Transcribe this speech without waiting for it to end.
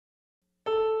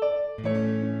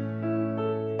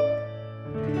And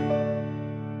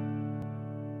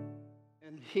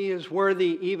He is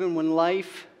worthy even when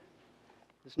life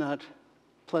is not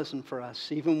pleasant for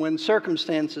us. Even when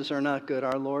circumstances are not good,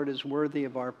 our Lord is worthy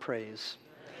of our praise.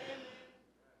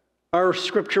 Our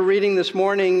scripture reading this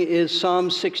morning is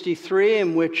Psalm 63,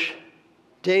 in which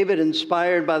David,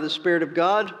 inspired by the Spirit of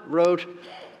God, wrote,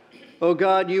 "O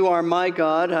God, you are my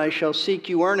God. I shall seek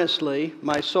you earnestly.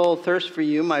 My soul thirsts for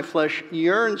you. My flesh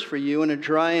yearns for you in a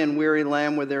dry and weary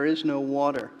land where there is no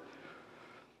water.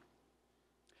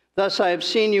 Thus I have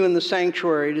seen you in the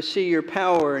sanctuary to see your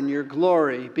power and your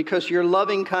glory. Because your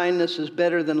loving kindness is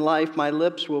better than life, my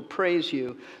lips will praise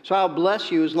you. So I'll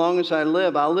bless you as long as I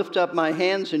live. I'll lift up my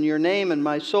hands in your name, and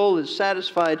my soul is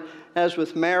satisfied as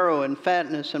with marrow and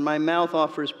fatness, and my mouth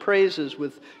offers praises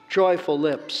with joyful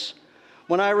lips.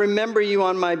 When I remember you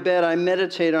on my bed, I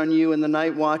meditate on you in the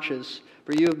night watches,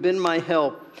 for you have been my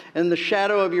help. In the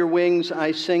shadow of your wings,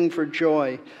 I sing for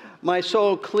joy. My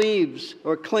soul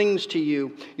clings to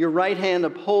you. Your right hand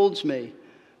upholds me.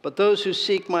 But those who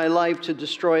seek my life to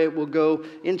destroy it will go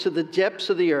into the depths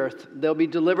of the earth. They'll be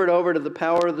delivered over to the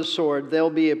power of the sword.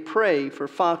 They'll be a prey for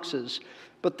foxes.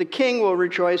 But the king will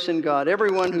rejoice in God.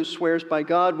 Everyone who swears by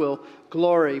God will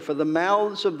glory, for the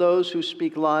mouths of those who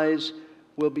speak lies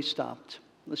will be stopped."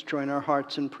 Let's join our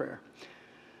hearts in prayer.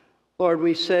 Lord,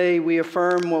 we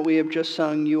affirm what we have just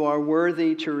sung. You are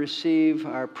worthy to receive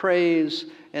our praise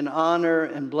and honor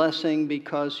and blessing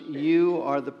because you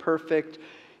are the perfect,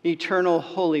 eternal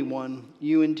Holy One.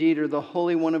 You indeed are the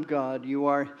Holy One of God. You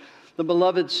are the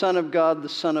beloved Son of God, the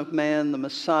Son of Man, the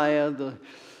Messiah,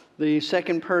 the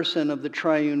second person of the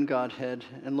triune Godhead.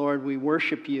 And Lord, we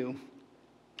worship you.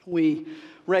 We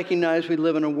recognize we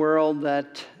live in a world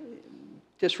that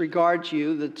disregards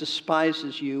you, that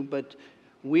despises you, but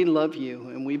we love you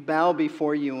and we bow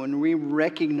before you and we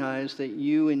recognize that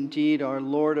you indeed are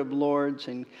Lord of Lords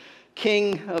and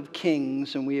King of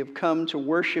Kings, and we have come to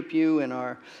worship you in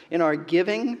our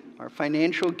giving, our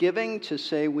financial giving, to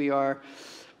say we are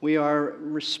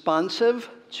responsive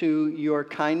to your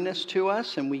kindness to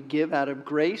us, and we give out of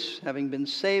grace, having been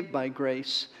saved by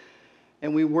grace.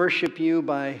 And we worship you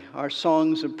by our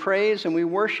songs of praise, and we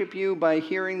worship you by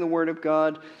hearing the Word of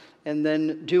God and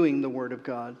then doing the Word of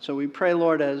God. So we pray,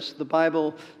 Lord, as the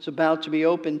Bible is about to be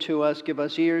opened to us, give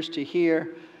us ears to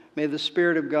hear. May the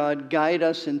Spirit of God guide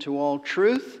us into all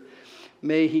truth.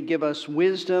 May He give us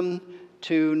wisdom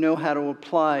to know how to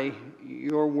apply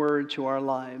your word to our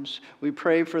lives. We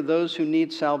pray for those who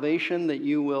need salvation, that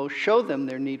you will show them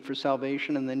their need for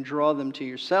salvation and then draw them to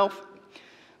yourself.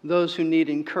 Those who need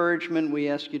encouragement, we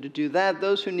ask you to do that.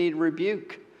 Those who need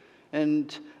rebuke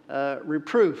and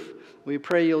reproof, we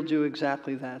pray you'll do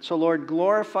exactly that. So, Lord,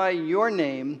 glorify your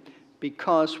name,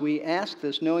 because we ask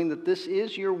this, knowing that this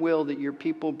is your will, that your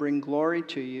people bring glory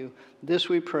to you. This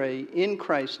we pray in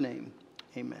Christ's name.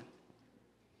 Amen.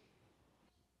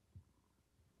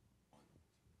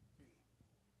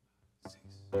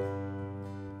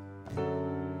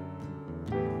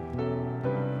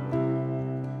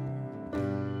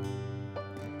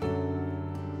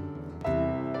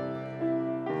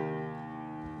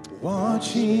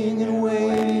 Watching and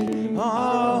waiting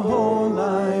our whole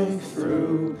life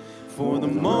through for the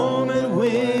moment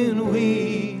when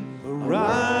we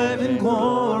arrive in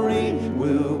glory.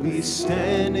 We'll be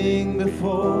standing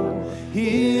before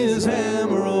His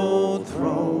emerald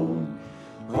throne.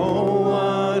 Oh,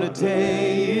 what a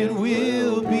day it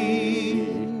will be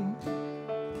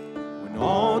when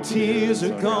all tears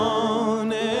are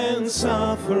gone and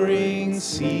suffering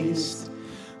ceased.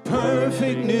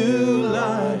 Perfect new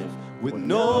life with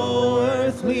no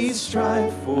earthly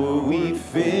strife, for we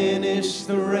finished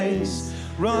the race,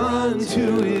 run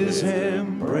to His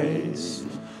embrace.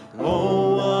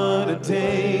 Oh, what a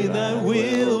day that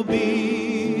will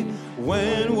be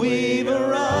when we've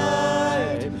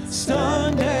arrived,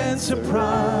 stunned and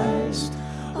surprised,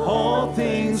 all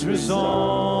things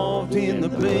resolved in the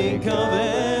blink of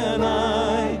an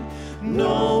eye.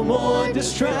 No more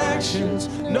distractions,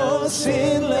 no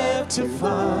sin left to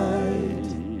fight.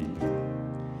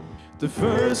 The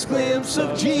first glimpse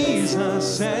of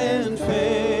Jesus and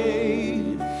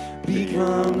faith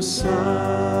becomes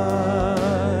sight.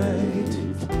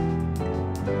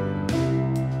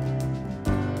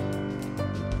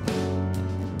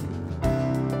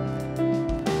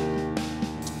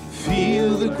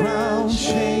 Feel the ground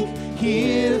shake,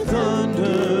 hear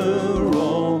thunder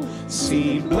roll,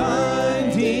 see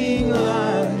blinding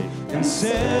light and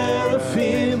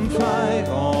seraphim flight.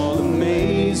 All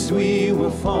amazed we will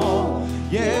fall,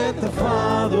 yet the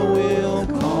Father will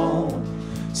call.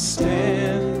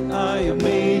 Stand, I have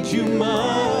made you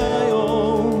my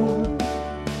own.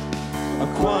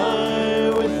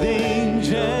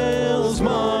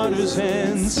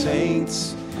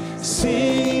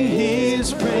 sing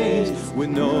his praise with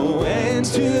no end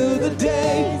to the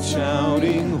day,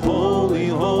 shouting holy,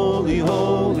 holy,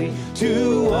 holy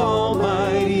to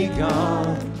Almighty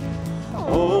God.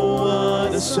 Oh,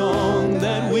 what a song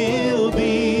that will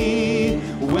be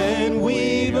when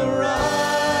we've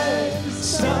arrived,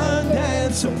 stunned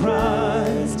and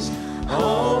surprised,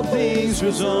 all things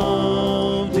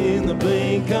resolved in the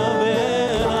blink of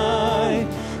an eye.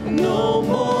 No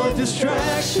more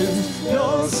distractions,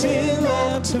 no sin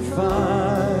left to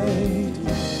fight.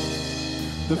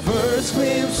 The first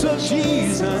glimpse of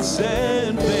Jesus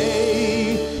and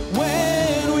faith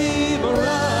when we've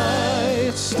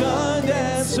arrived, stunned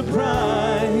and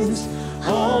surprised,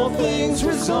 all things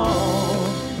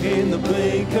resolved in the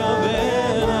blink of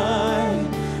an eye.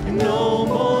 No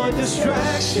more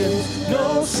distractions,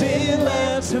 no sin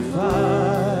left to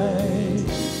fight.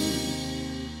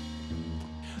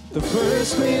 The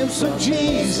first glimpse of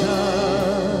Jesus,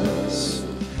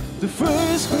 the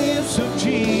first glimpse of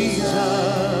Jesus,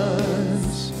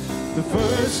 the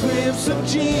first glimpse of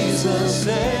Jesus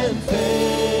and faith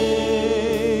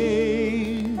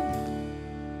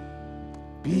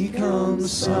becomes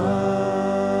sight.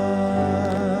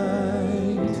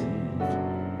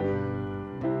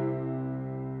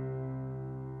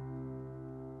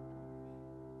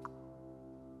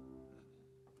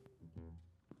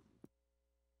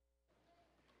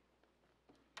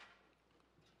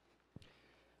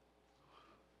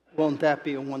 Won't that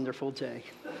be a wonderful day?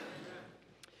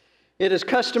 It is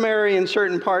customary in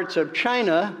certain parts of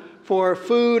China for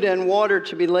food and water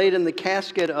to be laid in the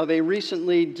casket of a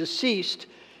recently deceased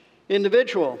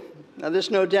individual. Now, this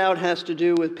no doubt has to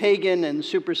do with pagan and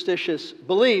superstitious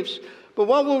beliefs, but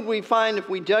what would we find if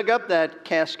we dug up that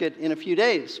casket in a few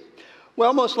days?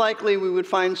 Well, most likely we would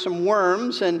find some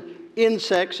worms and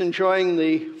insects enjoying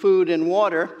the food and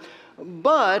water,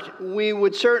 but we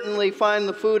would certainly find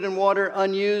the food and water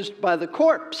unused by the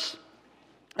corpse.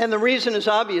 And the reason is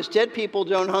obvious. Dead people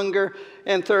don't hunger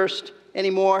and thirst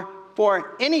anymore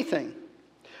for anything.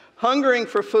 Hungering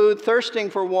for food, thirsting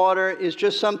for water is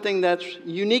just something that's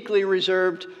uniquely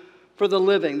reserved for the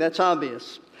living. That's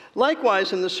obvious.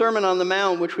 Likewise, in the Sermon on the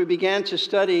Mount, which we began to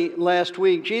study last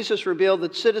week, Jesus revealed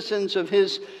that citizens of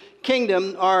his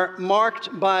kingdom are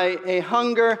marked by a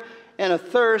hunger and a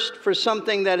thirst for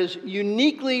something that is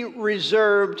uniquely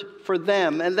reserved for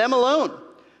them and them alone.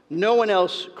 No one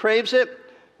else craves it.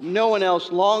 No one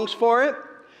else longs for it.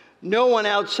 No one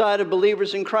outside of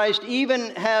believers in Christ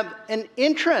even have an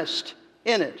interest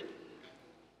in it,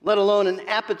 let alone an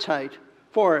appetite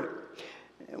for it.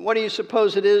 What do you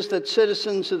suppose it is that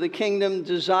citizens of the kingdom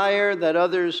desire that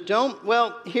others don't?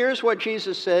 Well, here's what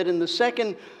Jesus said in the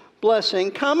second blessing,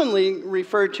 commonly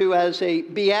referred to as a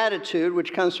beatitude,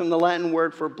 which comes from the Latin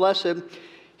word for blessed.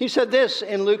 He said this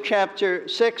in Luke chapter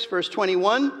 6, verse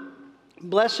 21,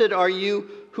 "Blessed are you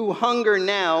who hunger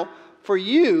now, for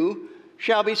you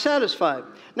shall be satisfied."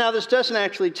 Now, this doesn't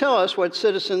actually tell us what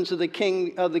citizens of the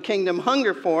kingdom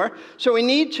hunger for, so we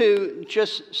need to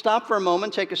just stop for a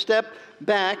moment, take a step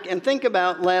back, and think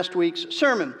about last week's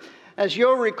sermon. As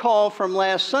you'll recall from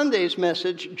last Sunday's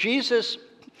message, Jesus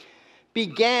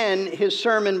began his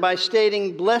sermon by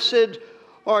stating, "Blessed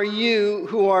are you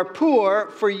who are poor,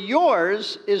 for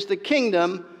yours is the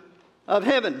kingdom of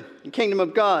heaven," the kingdom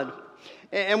of God.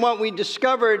 And what we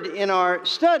discovered in our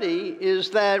study is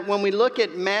that when we look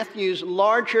at Matthew's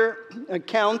larger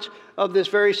account of this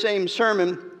very same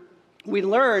sermon, we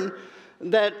learn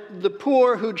that the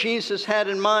poor who Jesus had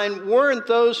in mind weren't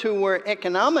those who were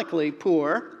economically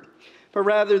poor, but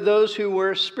rather those who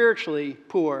were spiritually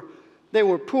poor. They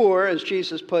were poor, as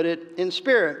Jesus put it, in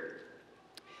spirit.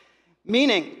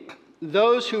 Meaning,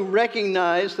 those who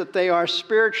recognize that they are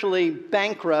spiritually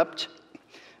bankrupt,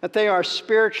 that they are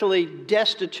spiritually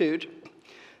destitute,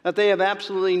 that they have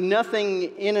absolutely nothing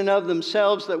in and of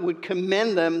themselves that would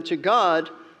commend them to God,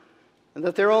 and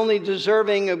that they're only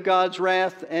deserving of God's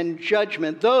wrath and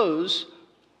judgment. Those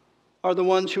are the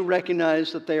ones who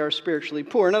recognize that they are spiritually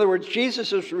poor. In other words,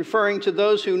 Jesus is referring to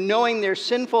those who, knowing their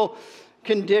sinful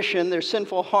condition, their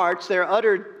sinful hearts, their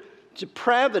utter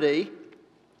depravity,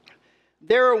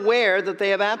 they're aware that they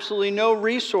have absolutely no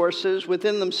resources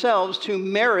within themselves to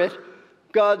merit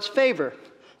God's favor.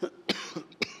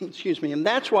 Excuse me. And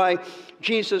that's why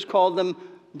Jesus called them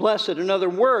blessed. Another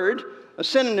word, a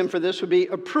synonym for this, would be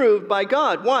approved by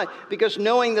God. Why? Because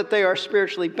knowing that they are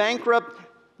spiritually bankrupt,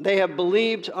 they have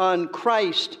believed on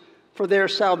Christ for their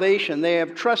salvation. They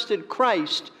have trusted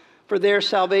Christ for their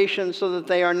salvation, so that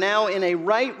they are now in a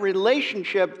right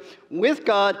relationship with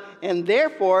God, and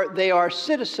therefore they are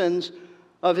citizens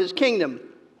of his kingdom.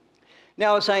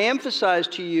 Now, as I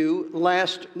emphasized to you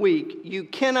last week, you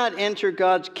cannot enter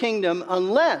God's kingdom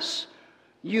unless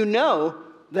you know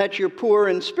that you're poor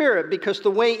in spirit, because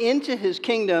the way into his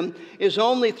kingdom is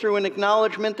only through an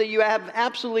acknowledgement that you have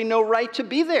absolutely no right to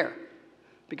be there,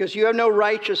 because you have no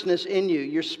righteousness in you.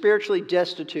 You're spiritually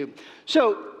destitute.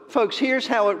 So, folks, here's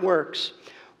how it works.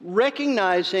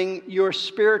 Recognizing your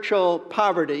spiritual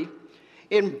poverty,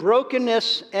 in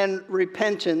brokenness and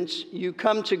repentance, you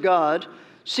come to God,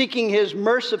 seeking his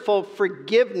merciful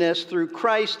forgiveness through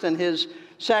Christ and his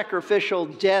sacrificial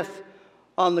death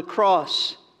on the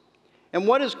cross. And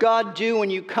what does God do when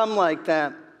you come like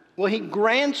that? Well, he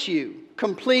grants you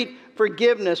complete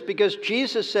forgiveness, because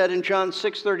Jesus said in John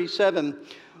 6:37,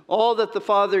 all that the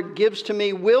Father gives to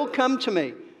me will come to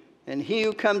me, and he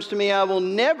who comes to me I will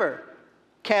never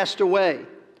cast away.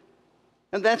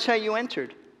 And that's how you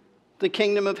entered the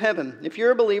kingdom of heaven. If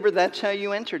you're a believer, that's how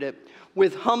you entered it.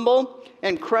 With humble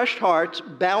and crushed hearts,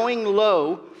 bowing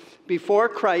low before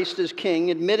Christ as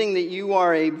King, admitting that you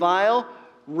are a vile,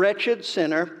 wretched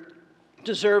sinner,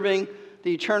 deserving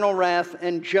the eternal wrath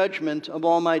and judgment of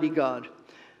Almighty God.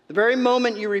 The very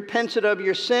moment you repented of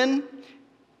your sin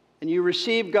and you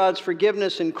received God's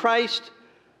forgiveness in Christ,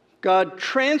 God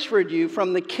transferred you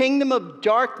from the kingdom of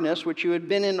darkness, which you had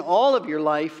been in all of your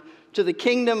life, to the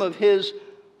kingdom of his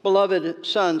beloved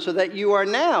Son, so that you are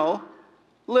now,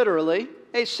 literally,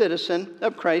 a citizen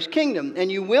of Christ's kingdom,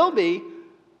 and you will be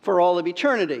for all of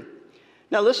eternity.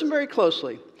 Now listen very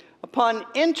closely. Upon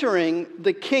entering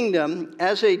the kingdom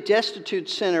as a destitute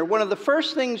sinner, one of the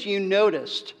first things you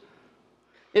noticed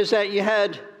is that you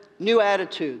had new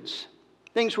attitudes.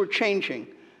 Things were changing.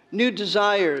 New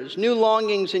desires, new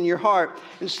longings in your heart.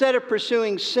 Instead of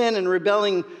pursuing sin and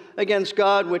rebelling against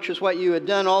God, which is what you had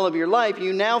done all of your life,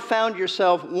 you now found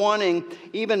yourself wanting,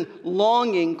 even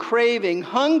longing, craving,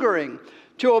 hungering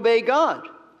to obey God.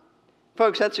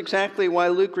 Folks, that's exactly why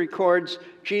Luke records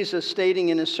Jesus stating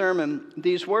in his sermon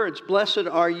these words, blessed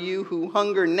are you who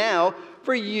hunger now,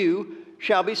 for you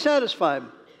shall be satisfied.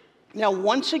 Now,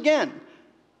 once again,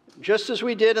 just as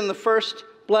we did in the first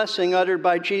blessing uttered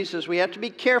by Jesus, we have to be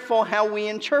careful how we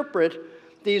interpret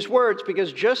these words,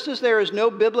 because just as there is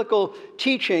no biblical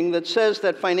teaching that says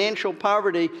that financial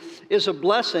poverty is a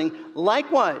blessing,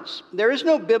 likewise, there is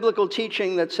no biblical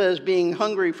teaching that says being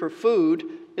hungry for food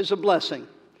is a blessing.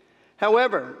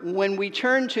 However, when we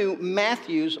turn to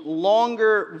Matthew's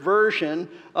longer version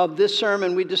of this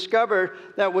sermon, we discover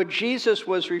that what Jesus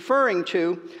was referring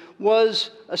to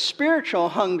was a spiritual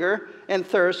hunger and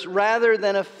thirst rather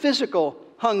than a physical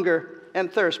hunger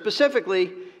and thirst.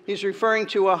 Specifically, he's referring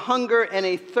to a hunger and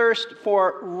a thirst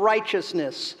for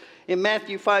righteousness. In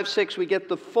Matthew 5:6, we get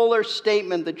the fuller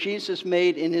statement that Jesus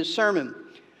made in his sermon,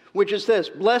 which is this: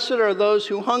 blessed are those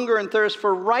who hunger and thirst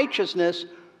for righteousness,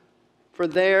 for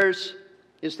theirs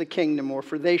is the kingdom, or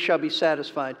for they shall be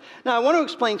satisfied. Now, I want to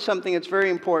explain something that's very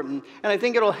important, and I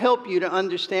think it'll help you to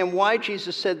understand why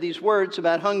Jesus said these words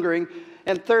about hungering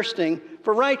and thirsting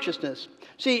for righteousness.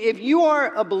 See, if you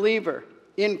are a believer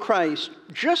in Christ,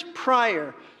 just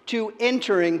prior to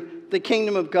entering the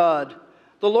kingdom of God,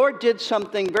 the Lord did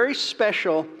something very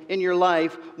special in your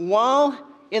life while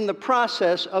in the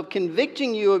process of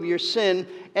convicting you of your sin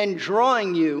and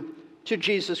drawing you to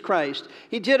Jesus Christ.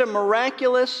 He did a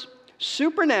miraculous,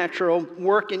 supernatural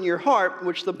work in your heart,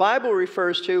 which the Bible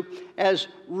refers to as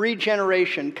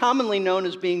regeneration, commonly known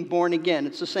as being born again.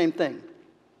 It's the same thing.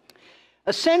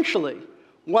 Essentially,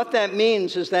 what that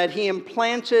means is that he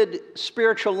implanted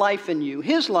spiritual life in you,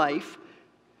 his life,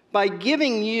 by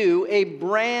giving you a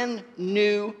brand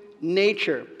new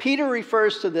nature. Peter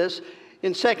refers to this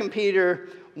in 2 Peter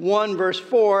 1, verse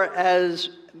 4, as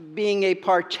being a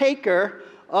partaker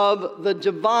of the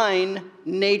divine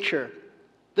nature.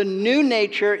 The new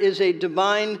nature is a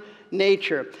divine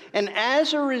nature. And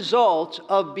as a result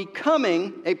of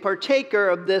becoming a partaker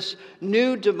of this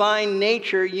new divine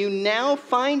nature, you now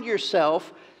find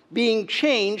yourself being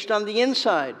changed on the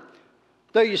inside.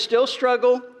 Though you still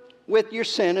struggle with your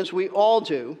sin, as we all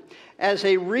do, as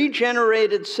a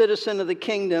regenerated citizen of the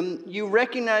kingdom, you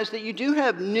recognize that you do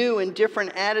have new and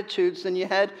different attitudes than you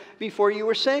had before you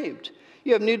were saved.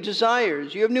 You have new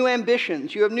desires, you have new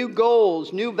ambitions, you have new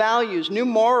goals, new values, new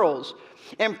morals,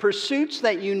 and pursuits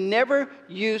that you never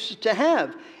used to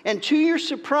have. And to your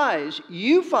surprise,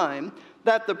 you find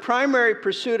that the primary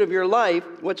pursuit of your life,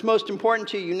 what's most important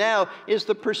to you now, is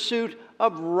the pursuit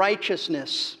of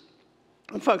righteousness.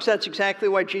 And folks, that's exactly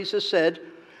why Jesus said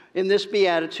in this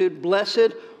beatitude,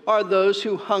 blessed are those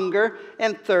who hunger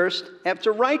and thirst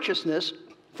after righteousness,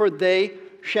 for they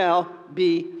shall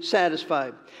be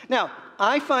satisfied. Now,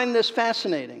 I find this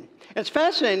fascinating. It's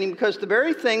fascinating because the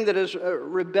very thing that is a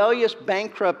rebellious,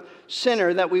 bankrupt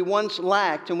sinner that we once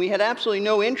lacked and we had absolutely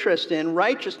no interest in,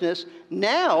 righteousness,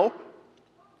 now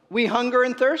we hunger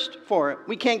and thirst for it.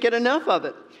 We can't get enough of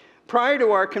it. Prior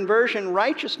to our conversion,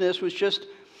 righteousness was just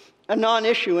a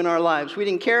non-issue in our lives. We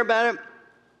didn't care about it.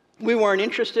 We weren't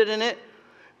interested in it.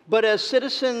 But as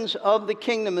citizens of the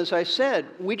kingdom, as I said,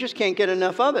 we just can't get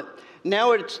enough of it.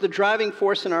 Now it's the driving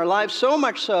force in our lives, so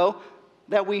much so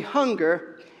that we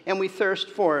hunger and we thirst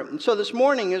for it. And so this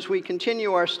morning, as we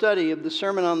continue our study of the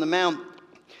Sermon on the Mount,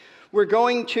 we're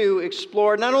going to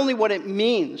explore not only what it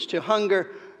means to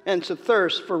hunger and to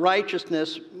thirst for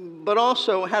righteousness, but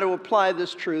also how to apply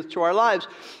this truth to our lives.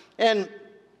 And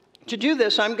to do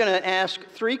this, I'm going to ask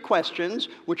 3 questions,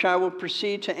 which I will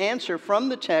proceed to answer from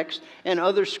the text and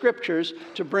other scriptures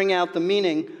to bring out the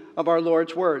meaning of our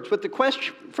Lord's words. With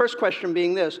the first question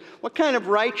being this: what kind of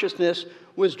righteousness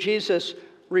was Jesus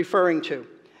referring to?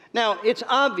 Now, it's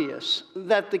obvious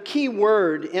that the key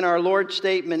word in our Lord's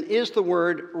statement is the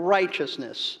word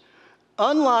righteousness.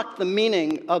 Unlock the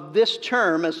meaning of this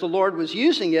term as the Lord was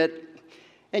using it,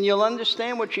 and you'll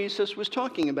understand what Jesus was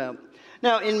talking about.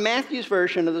 Now, in Matthew's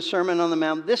version of the Sermon on the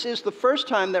Mount, this is the first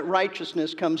time that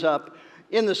righteousness comes up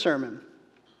in the sermon.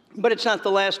 But it's not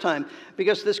the last time,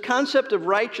 because this concept of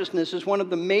righteousness is one of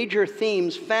the major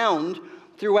themes found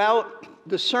throughout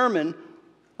the Sermon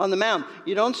on the Mount.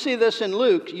 You don't see this in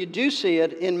Luke, you do see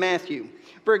it in Matthew.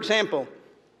 For example,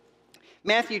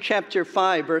 Matthew chapter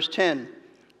 5, verse 10.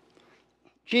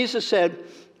 Jesus said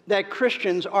that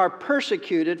Christians are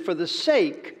persecuted for the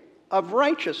sake of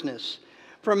righteousness.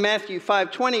 From Matthew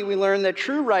 5:20, we learn that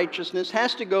true righteousness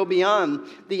has to go beyond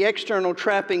the external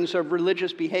trappings of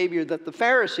religious behavior that the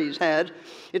Pharisees had.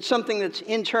 It's something that's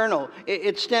internal.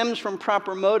 It stems from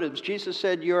proper motives. Jesus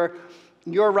said your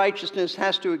righteousness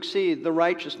has to exceed the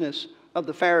righteousness of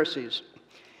the Pharisees.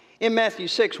 In Matthew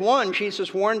 6:1,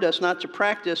 Jesus warned us not to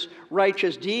practice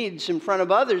righteous deeds in front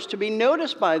of others to be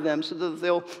noticed by them so that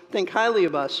they'll think highly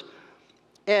of us.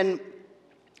 And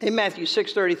in Matthew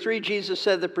 6:33, Jesus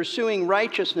said that pursuing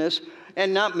righteousness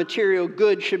and not material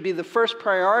good should be the first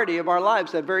priority of our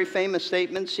lives. That very famous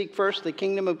statement, seek first the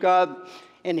kingdom of God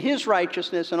and his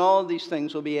righteousness, and all of these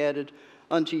things will be added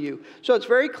unto you. So it's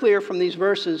very clear from these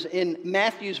verses in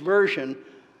Matthew's version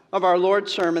of our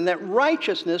Lord's sermon that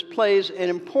righteousness plays an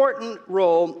important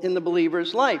role in the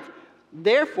believer's life.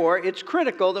 Therefore, it's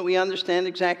critical that we understand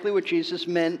exactly what Jesus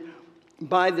meant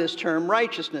by this term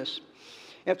righteousness.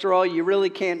 After all, you really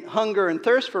can't hunger and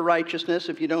thirst for righteousness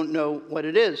if you don't know what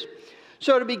it is.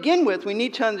 So to begin with, we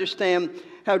need to understand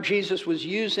how Jesus was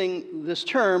using this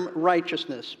term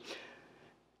righteousness.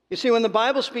 You see, when the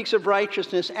Bible speaks of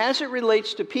righteousness as it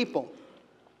relates to people,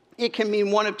 it can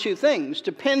mean one of 2 things,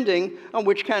 depending on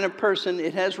which kind of person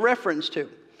it has reference to.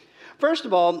 First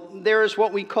of all, there is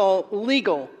what we call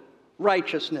legal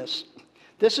righteousness.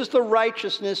 This is the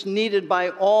righteousness needed by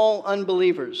all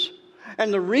unbelievers.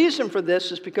 And the reason for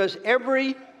this is because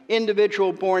every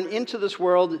individual born into this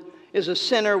world is a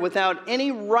sinner without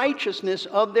any righteousness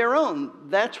of their own.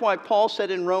 That's why Paul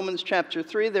said in Romans chapter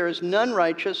 3, there is none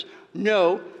righteous,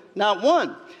 no, not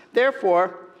one.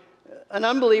 Therefore, an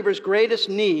unbeliever's greatest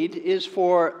need is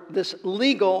for this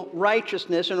legal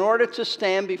righteousness in order to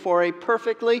stand before a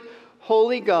perfectly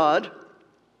holy God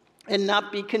and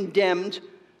not be condemned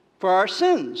for our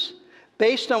sins.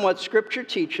 Based on what Scripture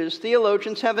teaches,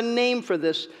 theologians have a name for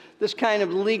this kind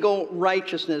of legal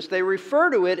righteousness. They refer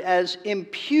to it as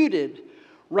imputed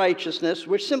righteousness,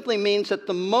 which simply means that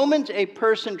the moment a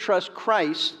person trusts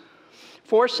Christ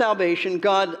for salvation,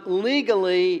 God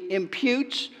legally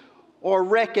imputes or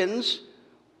reckons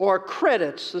or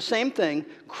credits, the same thing,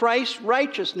 Christ's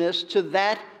righteousness to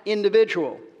that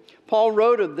individual. Paul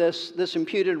wrote of this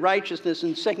imputed righteousness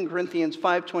in 2 Corinthians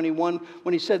 5:21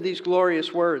 when he said these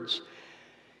glorious words.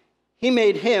 He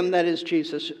made him, that is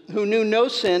Jesus, who knew no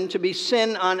sin, to be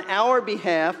sin on our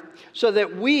behalf, so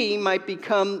that we might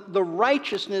become the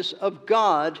righteousness of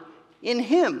God in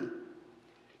him.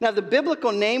 Now, the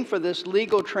biblical name for this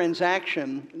legal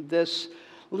transaction, this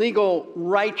legal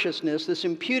righteousness, this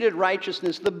imputed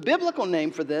righteousness, the biblical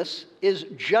name for this is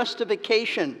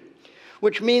justification,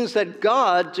 which means that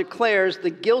God declares the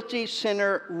guilty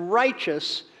sinner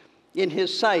righteous in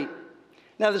his sight.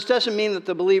 Now, this doesn't mean that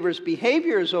the believer's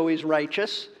behavior is always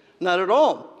righteous, not at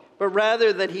all, but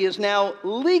rather that he is now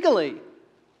legally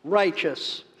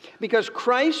righteous, because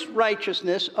Christ's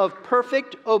righteousness of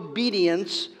perfect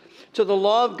obedience to the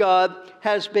law of God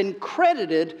has been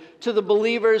credited to the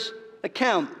believer's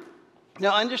account.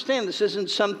 Now, understand, this isn't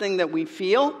something that we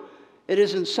feel. It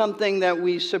isn't something that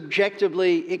we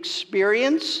subjectively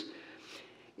experience.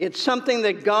 It's something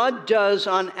that God does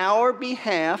on our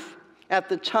behalf at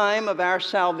the time of our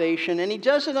salvation, and he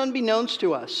does it unbeknownst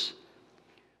to us.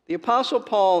 The Apostle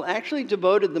Paul actually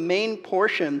devoted the main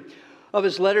portion of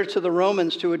his letter to the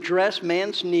Romans to address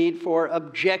man's need for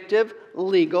objective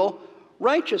legal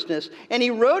righteousness. And he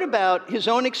wrote about his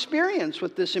own experience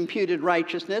with this imputed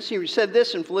righteousness. He said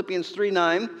this in Philippians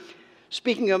 3:9,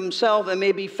 speaking of himself, "and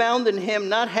may be found in him,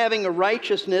 not having a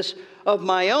righteousness of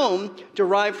my own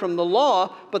derived from the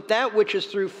law, but that which is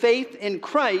through faith in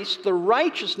Christ, the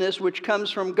righteousness which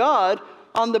comes from God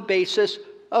on the basis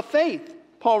of faith."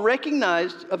 Paul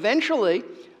recognized eventually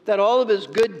that all of his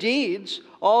good deeds,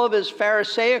 all of his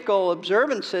Pharisaical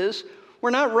observances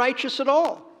were not righteous at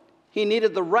all. He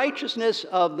needed the righteousness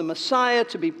of the Messiah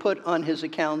to be put on his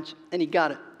account, and he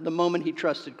got it the moment he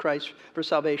trusted Christ for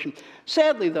salvation.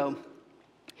 Sadly, though,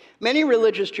 many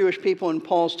religious Jewish people in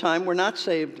Paul's time were not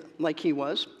saved like he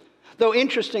was. Though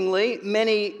interestingly,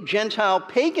 many Gentile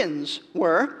pagans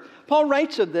were. Paul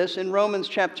writes of this in Romans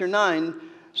chapter 9,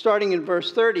 starting in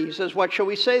verse 30. He says, "What shall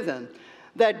we say then?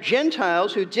 That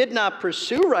Gentiles who did not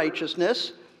pursue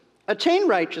righteousness attain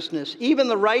righteousness, even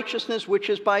the righteousness which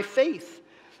is by faith.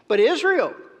 But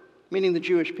Israel," meaning the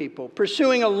Jewish people,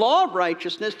 "pursuing a law of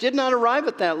righteousness, did not arrive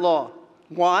at that law."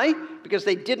 Why? Because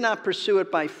they did not pursue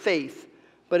it by faith,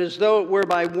 but as though it were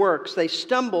by works. They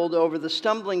stumbled over the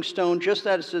stumbling stone, just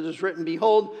as it is written,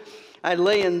 "Behold, I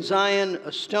lay in Zion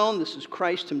a stone," this is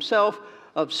Christ himself,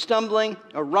 "of stumbling,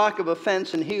 a rock of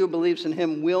offense, and he who believes in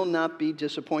him will not be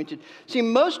disappointed." See,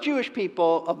 most Jewish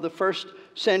people of the first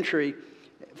century,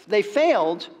 they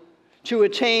failed to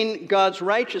attain God's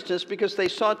righteousness because they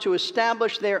sought to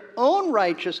establish their own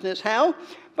righteousness. How?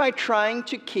 By trying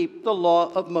to keep the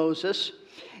law of Moses,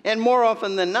 and more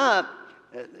often than not,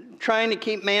 trying to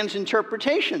keep man's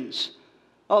interpretations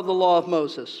of the law of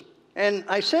Moses. And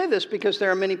I say this because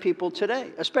there are many people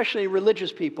today, especially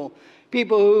religious people,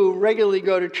 people who regularly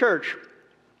go to church,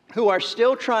 who are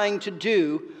still trying to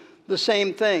do the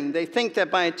same thing. They think that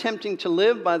by attempting to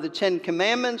live by the Ten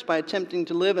Commandments, by attempting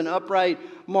to live an upright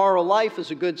moral life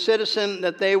as a good citizen,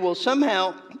 that they will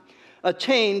somehow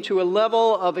attain to a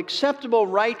level of acceptable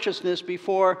righteousness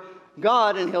before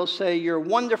God, and he'll say, "You're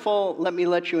wonderful, let me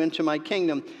let you into my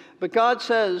kingdom." But God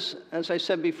says, as I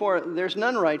said before, there's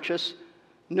none righteous,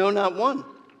 no, not one.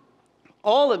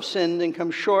 All have sinned and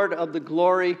come short of the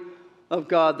glory of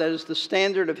God. That is the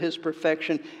standard of his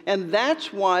perfection. And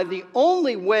that's why the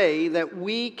only way that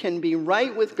we can be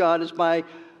right with God is by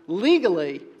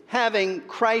legally having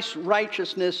Christ's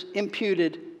righteousness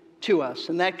imputed to us.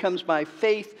 And that comes by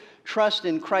faith, trust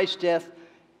in Christ's death,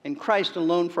 and Christ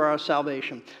alone for our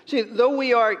salvation. See, though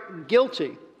we are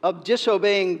guilty of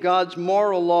disobeying God's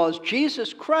moral laws,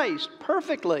 Jesus Christ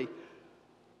perfectly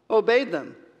obeyed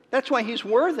them. That's why he's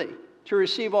worthy to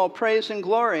receive all praise and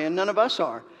glory, and none of us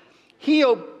are. He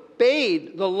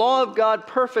obeyed the law of God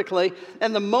perfectly,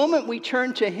 and the moment we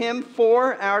turn to him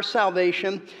for our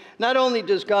salvation, not only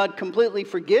does God completely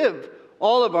forgive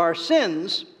all of our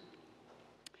sins,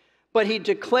 but he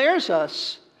declares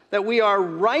us that we are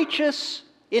righteous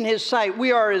in his sight.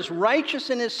 We are as righteous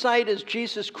in his sight as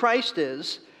Jesus Christ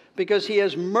is, because he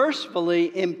has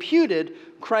mercifully imputed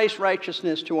Christ's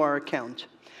righteousness to our account.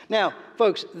 Now,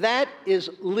 folks, that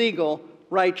is legal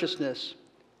righteousness.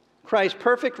 Christ's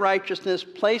perfect righteousness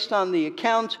placed on the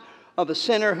account of a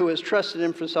sinner who has trusted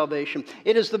him for salvation.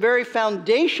 It is the very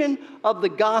foundation of the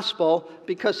gospel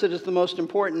because it is the most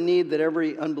important need that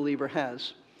every unbeliever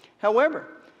has. However,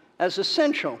 as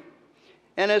essential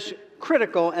and as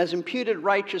critical as imputed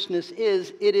righteousness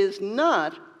is, it is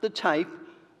not the type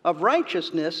of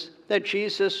righteousness that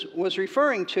Jesus was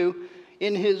referring to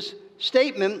in his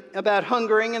statement about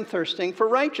hungering and thirsting for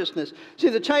righteousness. See,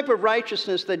 the type of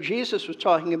righteousness that Jesus was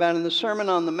talking about in the Sermon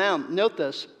on the Mount, note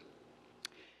this,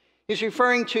 he's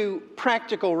referring to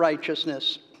practical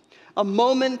righteousness, a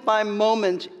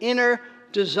moment-by-moment inner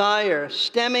desire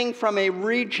stemming from a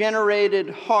regenerated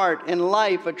heart and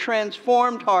life, a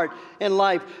transformed heart and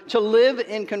life, to live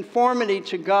in conformity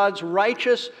to God's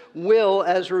righteous will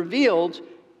as revealed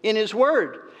in his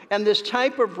word. And this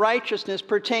type of righteousness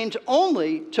pertains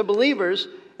only to believers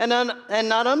and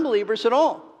not unbelievers at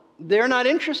all. They're not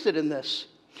interested in this.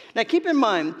 Now keep in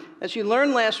mind, as you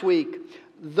learned last week,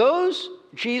 those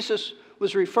Jesus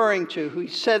was referring to, who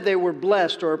said they were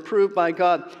blessed or approved by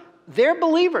God, they're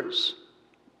believers.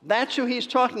 That's who he's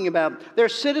talking about. They're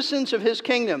citizens of his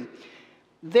kingdom.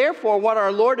 Therefore, what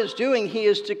our Lord is doing, he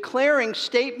is declaring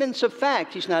statements of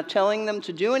fact. He's not telling them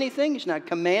to do anything. He's not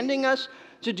commanding us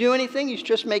to do anything. He's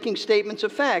just making statements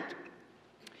of fact,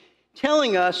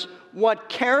 telling us what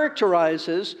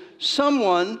characterizes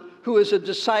someone who is a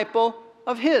disciple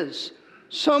of his.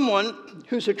 someone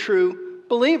who's a true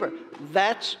believer.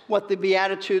 That's what the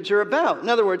Beatitudes are about. In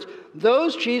other words,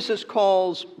 those Jesus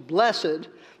calls blessed,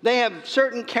 they have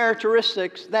certain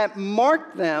characteristics that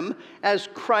mark them as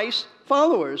Christ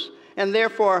followers, and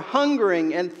therefore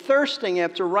hungering and thirsting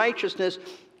after righteousness,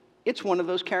 it's one of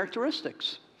those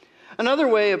characteristics. Another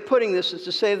way of putting this is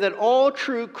to say that all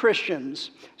true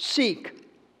Christians seek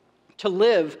to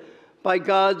live by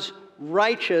God's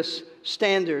righteous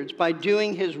standards, by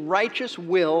doing his righteous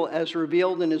will as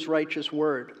revealed in his righteous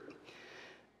word.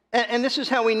 And this is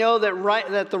how we know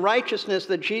that the righteousness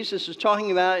that Jesus is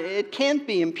talking about, it can't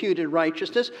be imputed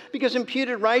righteousness, because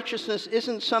imputed righteousness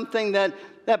isn't something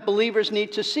that believers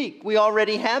need to seek. We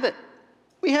already have it.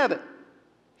 We have it.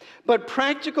 But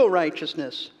practical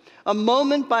righteousness, a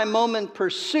moment-by-moment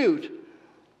pursuit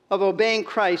of obeying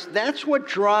Christ, that's what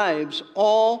drives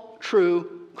all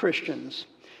true Christians.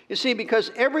 You see,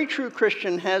 because every true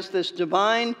Christian has this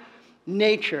divine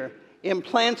nature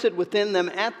implanted within them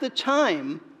at the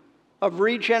time of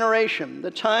regeneration, the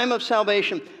time of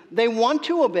salvation. They want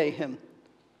to obey him.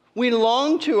 We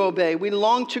long to obey. We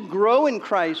long to grow in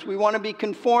Christ. We want to be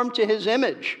conformed to his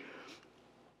image.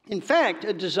 In fact,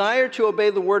 a desire to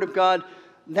obey the word of God,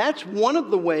 that's one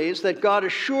of the ways that God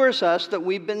assures us that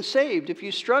we've been saved. If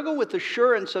you struggle with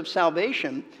assurance of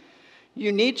salvation,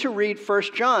 you need to read 1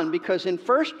 John, because in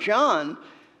 1 John,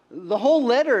 the whole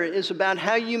letter is about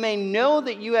how you may know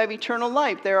that you have eternal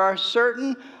life. There are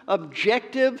certain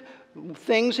objective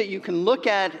things that you can look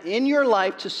at in your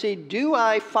life to see, do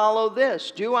I follow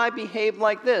this? Do I behave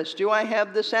like this? Do I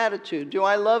have this attitude? Do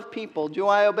I love people? Do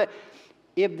I obey?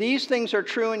 If these things are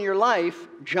true in your life,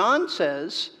 John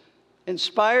says,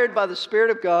 inspired by the Spirit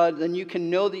of God, then you can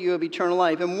know that you have eternal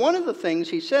life. And one of the things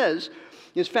he says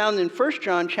is found in 1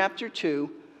 John chapter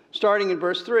 2, starting in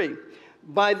verse 3.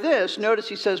 By this, notice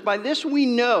he says, by this we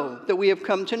know that we have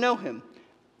come to know him.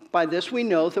 By this we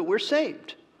know that we're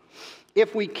saved,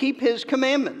 if we keep his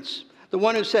commandments. The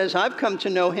one who says, I've come to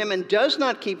know him, and does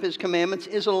not keep his commandments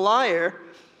is a liar,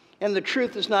 and the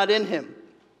truth is not in him.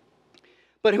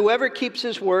 But whoever keeps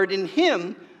his word, in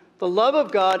him the love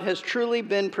of God has truly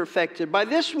been perfected. By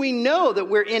this we know that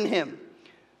we're in him.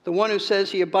 The one who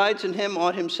says he abides in him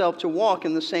ought himself to walk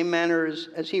in the same manner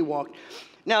as he walked.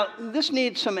 Now, this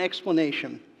needs some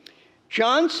explanation.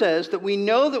 John says that we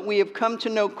know that we have come to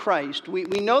know Christ. We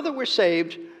know that we're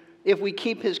saved if we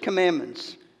keep his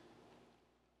commandments.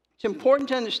 It's important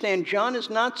to understand John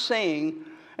is not saying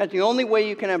that the only way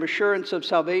you can have assurance of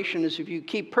salvation is if you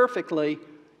keep perfectly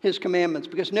his commandments,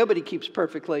 because nobody keeps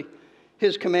perfectly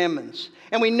his commandments.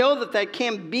 And we know that that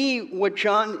can't be what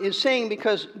John is saying,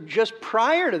 because just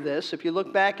prior to this, if you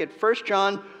look back at 1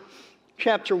 John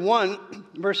chapter 1,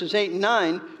 verses 8 and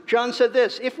 9, John said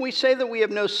this, if we say that we have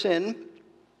no sin,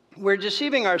 we're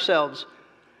deceiving ourselves,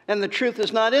 and the truth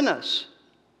is not in us.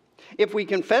 If we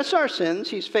confess our sins,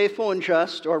 he's faithful and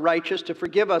just or righteous to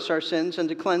forgive us our sins and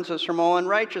to cleanse us from all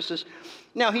unrighteousness.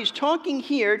 Now, he's talking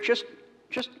here, just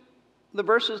the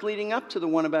verses leading up to the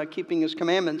one about keeping his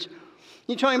commandments.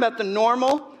 He's talking about the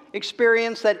normal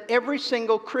experience that every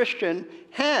single Christian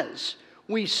has.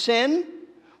 We sin,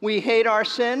 we hate our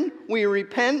sin, we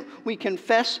repent, we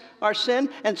confess our sin,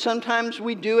 and sometimes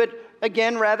we do it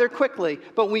again rather quickly.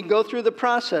 But we go through the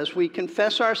process. We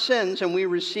confess our sins and we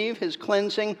receive his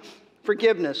cleansing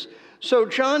forgiveness. So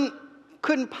John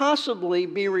couldn't possibly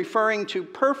be referring to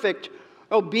perfect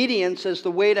obedience as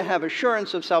the way to have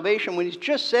assurance of salvation when he's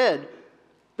just said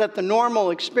that the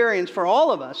normal experience for all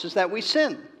of us is that we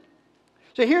sin.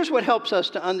 So here's what helps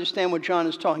us to understand what John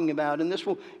is talking about, and this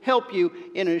will help you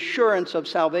in assurance of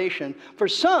salvation. For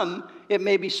some, it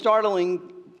may be startling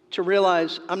to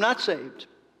realize, I'm not saved.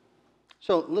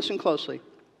 So listen closely.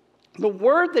 The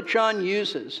word that John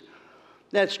uses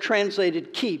that's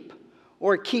translated keep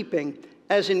or keeping,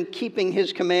 as in keeping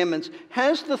his commandments,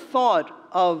 has the thought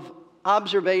of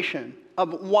observation,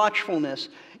 of watchfulness,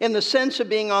 in the sense of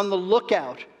being on the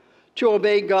lookout to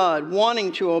obey God,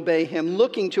 wanting to obey him,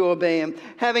 looking to obey him,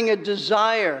 having a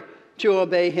desire to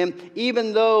obey him,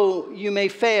 even though you may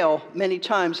fail many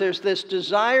times. There's this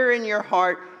desire in your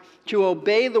heart to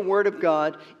obey the word of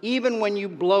God, even when you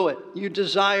blow it. You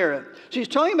desire it. So he's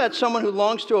talking about someone who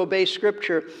longs to obey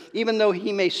Scripture, even though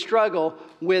he may struggle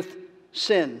with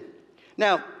sin.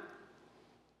 Now,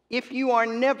 if you are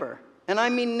never, and I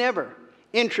mean never,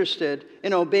 interested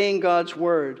in obeying God's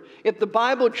word, if the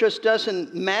Bible just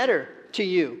doesn't matter to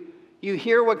you, you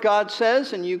hear what God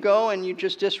says and you go and you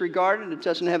just disregard it, it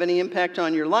doesn't have any impact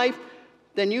on your life,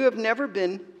 then you have never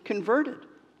been converted.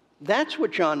 That's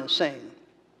what John is saying.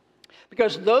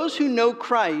 Because those who know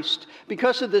Christ,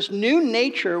 because of this new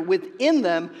nature within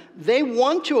them, they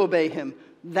want to obey him.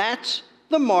 That's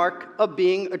the mark of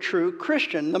being a true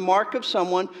Christian, the mark of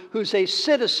someone who's a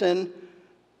citizen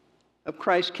of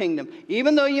Christ's kingdom.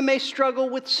 Even though you may struggle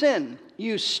with sin,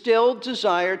 you still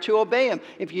desire to obey him.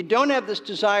 If you don't have this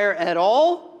desire at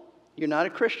all, you're not a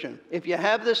Christian. If you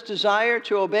have this desire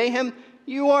to obey him,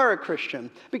 you are a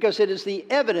Christian, because it is the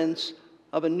evidence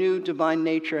of a new divine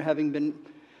nature having been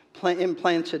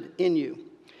implanted in you.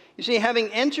 You see, having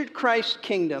entered Christ's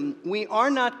kingdom, we are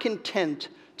not content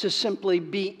to simply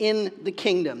be in the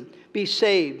kingdom, be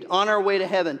saved, on our way to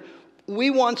heaven. We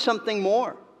want something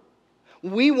more.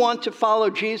 We want to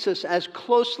follow Jesus as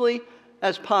closely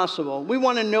as possible. We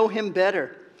want to know him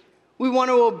better. We want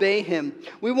to obey him.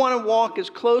 We want to walk as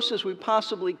close as we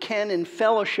possibly can in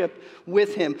fellowship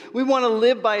with him. We want to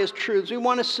live by his truths. We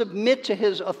want to submit to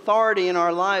his authority in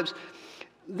our lives.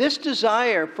 This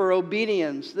desire for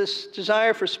obedience, this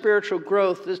desire for spiritual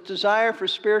growth, this desire for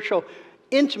spiritual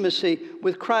intimacy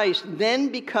with Christ then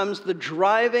becomes the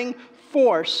driving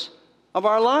force of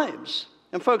our lives.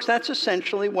 And folks, that's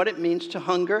essentially what it means to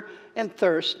hunger and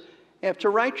thirst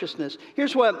after righteousness.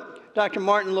 Here's what Dr.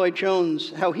 Martin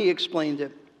Lloyd-Jones, how he explained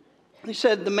it. He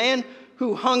said, the man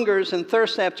who hungers and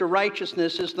thirsts after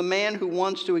righteousness is the man who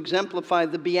wants to exemplify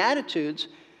the Beatitudes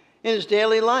in his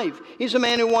daily life. He's a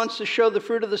man who wants to show the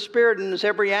fruit of the Spirit in his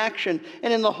every action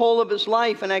and in the whole of his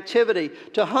life and activity.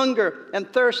 To hunger and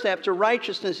thirst after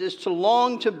righteousness is to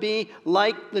long to be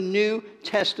like the New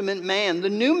Testament man, the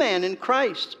new man in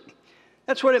Christ.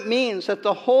 That's what it means, that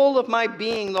the whole of my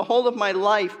being, the whole of my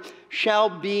life shall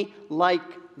be like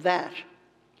that.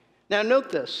 Now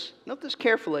note this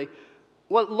carefully.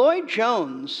 What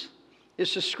Lloyd-Jones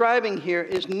is describing here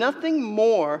is nothing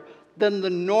more than the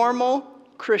normal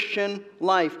Christian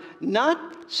life,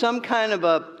 not some kind of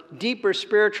a deeper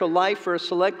spiritual life for a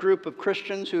select group of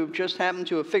Christians who have just happened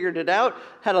to have figured it out,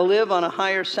 how to live on a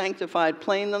higher sanctified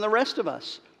plane than the rest of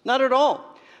us. Not at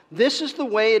all. This is the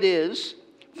way it is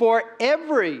for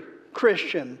every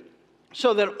Christian,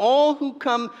 so that all who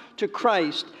come to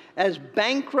Christ as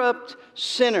bankrupt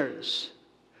sinners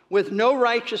with no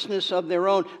righteousness of their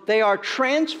own, they are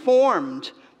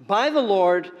transformed by the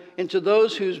Lord into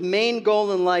those whose main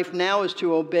goal in life now is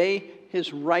to obey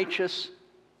his righteous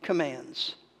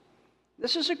commands.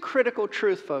 This is a critical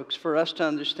truth, folks, for us to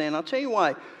understand. I'll tell you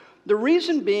why. The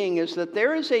reason being is that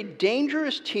there is a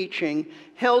dangerous teaching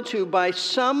held to by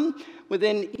some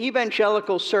within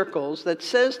evangelical circles that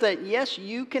says that, yes,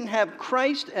 you can have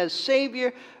Christ as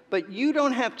Savior, but you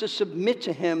don't have to submit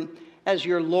to him as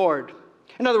your Lord.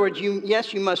 In other words,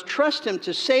 yes, you must trust him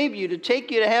to save you, to take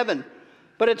you to heaven,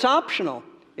 but it's optional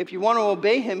if you want to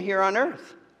obey him here on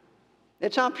earth.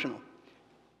 It's optional.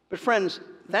 But friends,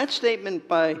 that statement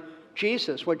by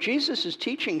Jesus, what Jesus is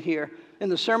teaching here in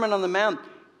the Sermon on the Mount,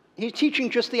 he's teaching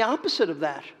just the opposite of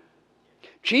that.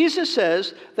 Jesus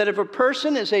says that if a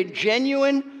person is a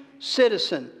genuine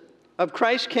citizen of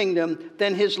Christ's kingdom,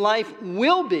 then his life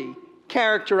will be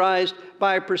characterized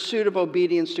by a pursuit of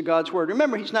obedience to God's word.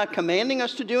 Remember, he's not commanding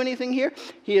us to do anything here.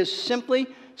 He is simply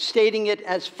stating it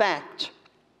as fact.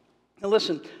 Now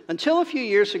listen, until a few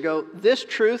years ago, this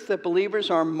truth that believers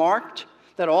are marked,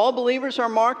 that all believers are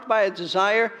marked by a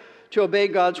desire to obey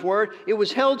God's word, it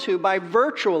was held to by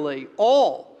virtually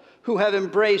all who have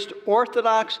embraced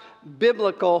orthodox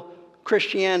biblical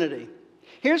Christianity.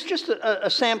 Here's just a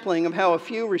sampling of how a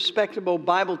few respectable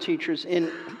Bible teachers in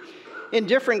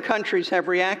different countries have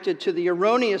reacted to the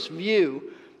erroneous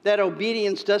view that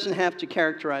obedience doesn't have to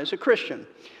characterize a Christian.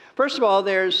 First of all,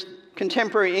 there's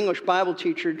contemporary English Bible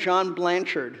teacher John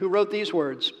Blanchard, who wrote these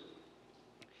words: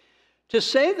 "To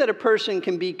say that a person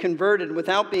can be converted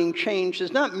without being changed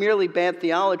is not merely bad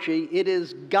theology, it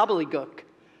is gobbledygook."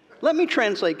 Let me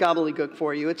translate gobbledygook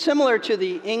for you. It's similar to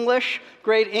the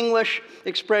great English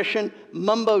expression,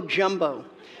 mumbo jumbo.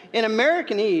 In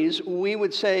Americanese, we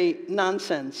would say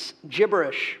nonsense,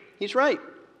 gibberish. He's right.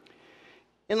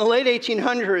 In the late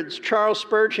 1800s, Charles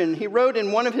Spurgeon, he wrote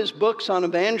in one of his books on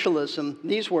evangelism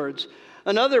these words: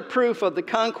 "Another proof of the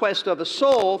conquest of a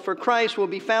soul for Christ will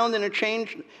be found in a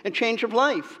change of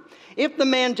life. If the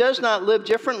man does not live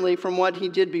differently from what he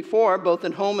did before, both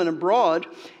at home and abroad,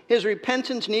 his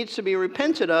repentance needs to be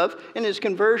repented of, and his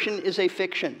conversion is a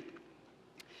fiction."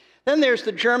 Then there's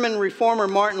the German reformer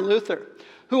Martin Luther,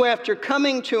 who, after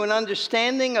coming to an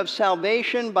understanding of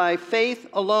salvation by faith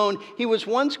alone, he was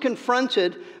once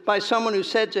confronted by someone who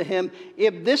said to him,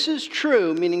 "If this is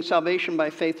true," meaning salvation by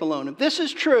faith alone, "if this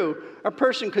is true, a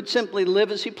person could simply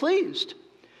live as he pleased."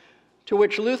 To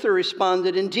which Luther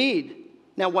responded, "Indeed.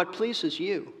 Now what pleases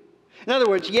you?" In other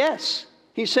words, yes,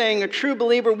 he's saying a true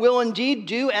believer will indeed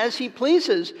do as he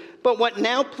pleases, but what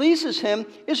now pleases him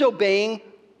is obeying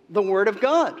the word of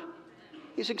God.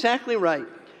 He's exactly right.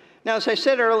 Now, as I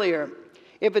said earlier,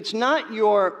 if it's not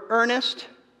your earnest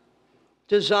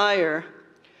desire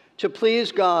to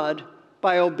please God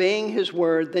by obeying His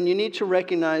word, then you need to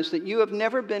recognize that you have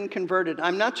never been converted.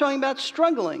 I'm not talking about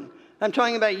struggling. I'm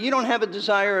talking about you don't have a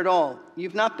desire at all.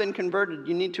 You've not been converted.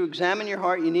 You need to examine your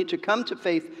heart. You need to come to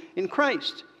faith in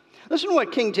Christ. Listen to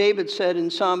what King David said in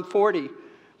Psalm 40,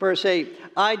 verse 8.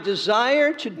 I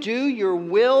desire to do your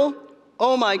will,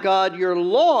 oh my God, your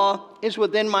law is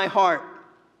within my heart.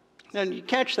 Now, you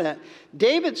catch that.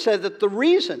 David said that the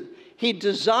reason he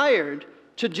desired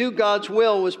to do God's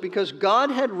will was because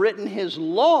God had written His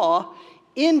law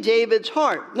in David's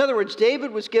heart. In other words,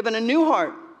 David was given a new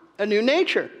heart, a new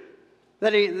nature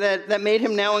that made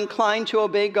him now inclined to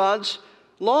obey God's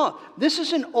law. This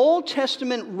is an Old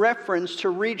Testament reference to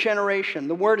regeneration.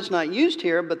 The word is not used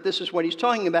here, but this is what he's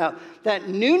talking about. That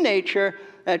new nature,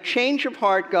 that change of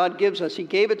heart God gives us. He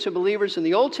gave it to believers in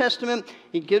the Old Testament.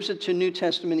 He gives it to New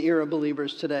Testament era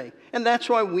believers today. And that's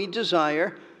why we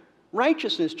desire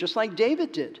righteousness, just like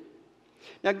David did.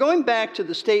 Now, going back to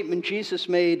the statement Jesus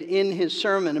made in His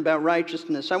sermon about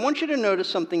righteousness, I want you to notice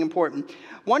something important.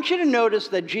 I want you to notice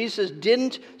that Jesus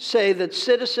didn't say that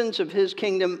citizens of His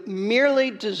kingdom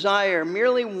merely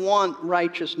want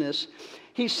righteousness.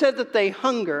 He said that they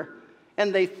hunger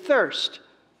and they thirst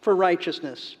for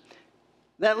righteousness.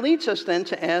 That leads us then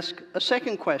to ask a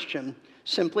second question,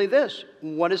 simply this: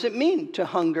 what does it mean to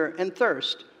hunger and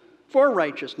thirst for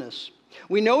righteousness?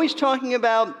 We know He's talking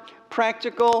about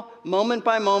practical,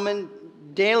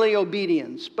 moment-by-moment, daily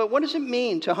obedience. But what does it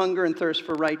mean to hunger and thirst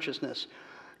for righteousness?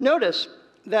 Notice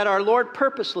that our Lord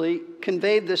purposely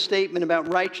conveyed this statement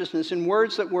about righteousness in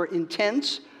words that were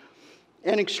intense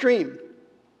and extreme.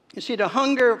 You see, to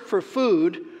hunger for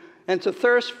food and to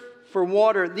thirst for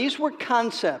water, these were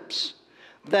concepts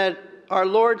that our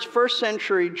Lord's first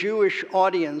century Jewish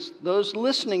audience, those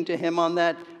listening to Him on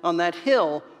that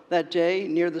hill that day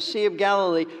near the Sea of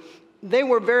Galilee, they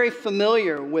were very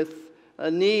familiar with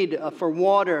a need for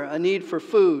water, a need for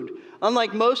food.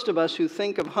 Unlike most of us who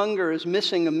think of hunger as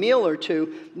missing a meal or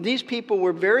two, these people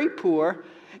were very poor,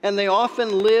 and they often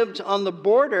lived on the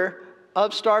border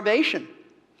of starvation.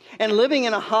 And living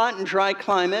in a hot and dry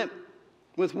climate,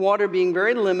 with water being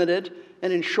very limited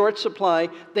and in short supply,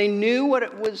 they knew what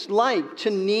it was like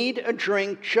to need a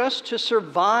drink just to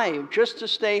survive, just to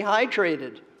stay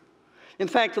hydrated. In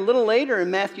fact, a little later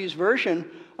in Matthew's version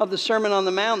of the Sermon on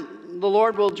the Mount, the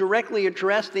Lord will directly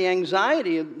address the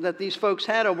anxiety that these folks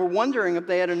had over wondering if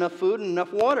they had enough food and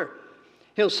enough water.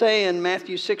 He'll say in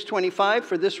Matthew 6:25,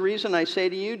 "For this reason I say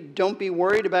to you, don't be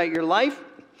worried about your life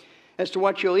as to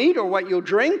what you'll eat or what you'll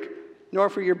drink, nor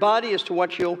for your body as to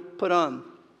what you'll put on."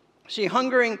 See,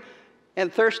 hungering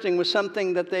and thirsting was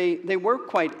something that they were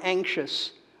quite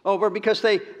anxious over, because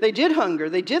they did hunger,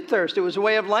 they did thirst. It was a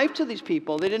way of life to these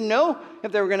people. They didn't know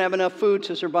if they were going to have enough food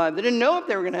to survive. They didn't know if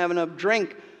they were going to have enough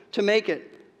drink to make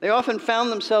it. They often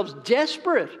found themselves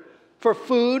desperate for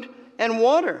food and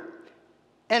water.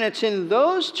 And it's in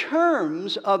those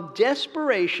terms of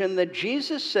desperation that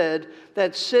Jesus said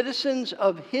that citizens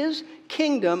of His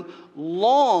kingdom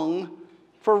long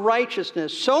for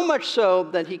righteousness, so much so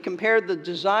that He compared the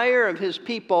desire of His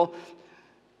people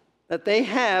that they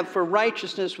have for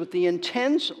righteousness with the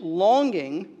intense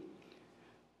longing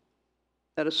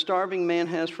that a starving man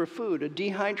has for food, a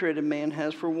dehydrated man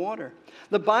has for water.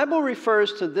 The Bible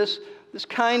refers to this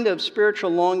kind of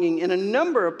spiritual longing in a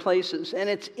number of places, and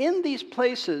it's in these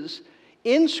places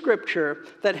in Scripture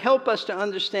that help us to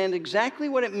understand exactly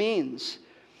what it means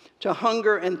to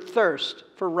hunger and thirst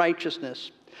for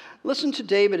righteousness. Listen to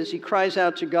David as he cries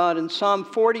out to God in Psalm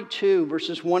 42,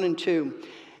 verses 1 and 2.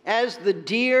 As the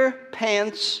deer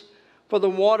pants for the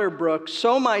water brook,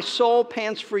 so my soul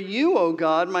pants for you, O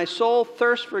God. My soul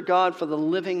thirsts for God, for the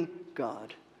living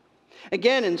God.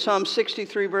 Again in Psalm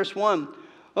 63, verse 1.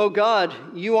 O God,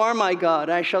 you are my God.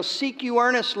 I shall seek you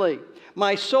earnestly.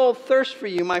 My soul thirsts for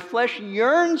you. My flesh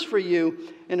yearns for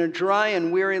you in a dry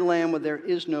and weary land where there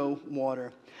is no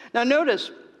water. Now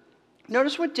notice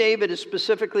what David is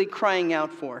specifically crying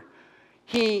out for.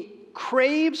 He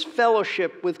craves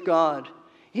fellowship with God.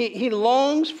 He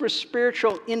longs for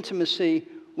spiritual intimacy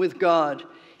with God.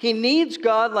 He needs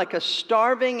God like a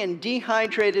starving and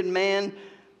dehydrated man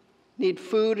needs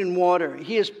food and water.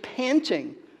 He is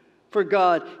panting for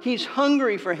God. He's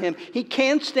hungry for Him. He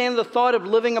can't stand the thought of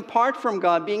living apart from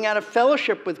God, being out of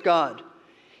fellowship with God.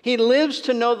 He lives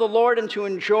to know the Lord and to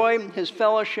enjoy His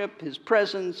fellowship, His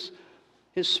presence,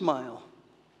 His smile.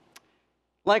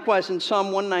 Likewise, in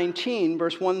Psalm 119,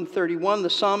 verse 131, the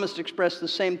psalmist expressed the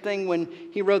same thing when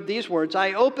he wrote these words,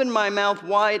 I opened my mouth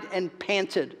wide and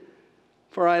panted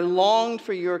for I longed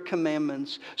for your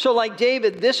commandments. So like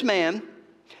David, this man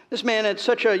had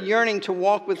such a yearning to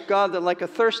walk with God that like a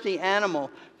thirsty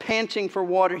animal panting for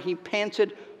water, he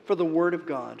panted for the word of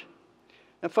God.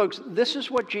 Now, folks, this is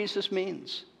what Jesus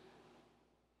means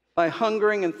by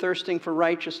hungering and thirsting for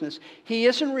righteousness. He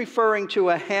isn't referring to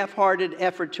a half-hearted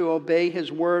effort to obey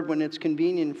his word when it's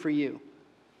convenient for you.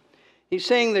 He's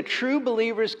saying that true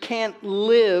believers can't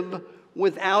live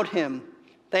without him.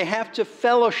 They have to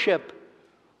fellowship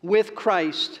with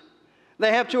Christ.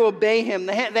 They have to obey him.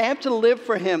 They have to live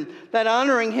for him. That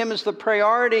honoring him is the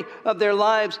priority of their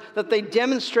lives. That they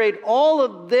demonstrate all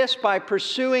of this by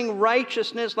pursuing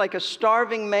righteousness like a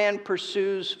starving man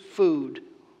pursues food.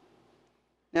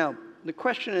 Now, the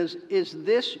question is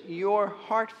this your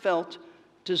heartfelt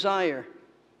desire?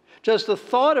 Does the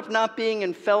thought of not being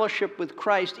in fellowship with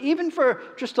Christ, even for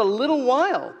just a little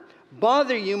while,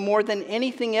 bother you more than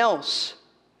anything else?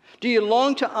 Do you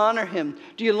long to honor him?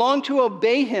 Do you long to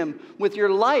obey him with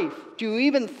your life? Do you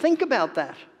even think about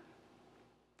that?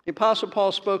 The Apostle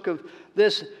Paul spoke of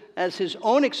this as his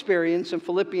own experience in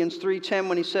Philippians 3:10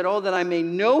 when he said, "Oh, that I may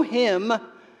know him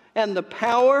and the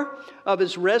power of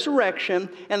his resurrection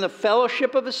and the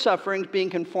fellowship of his sufferings, being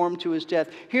conformed to his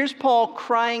death." Here's Paul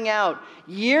crying out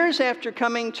years after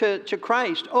coming to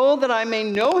Christ, "Oh, that I may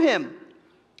know him."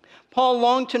 Paul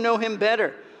longed to know him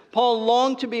better. Paul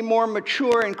longed to be more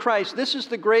mature in Christ. This is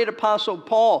the great apostle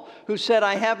Paul who said,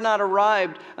 "I have not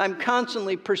arrived. I'm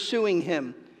constantly pursuing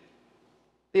him."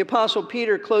 The apostle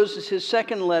Peter closes his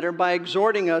second letter by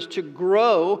exhorting us to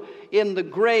grow in the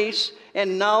grace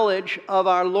and knowledge of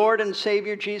our Lord and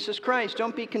Savior Jesus Christ.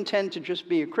 Don't be content to just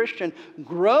be a Christian.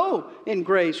 Grow in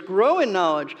grace, grow in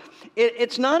knowledge.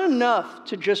 It's not enough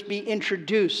to just be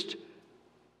introduced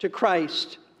to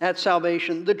Christ at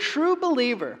salvation. The true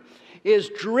believer is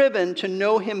driven to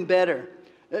know him better,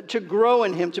 to grow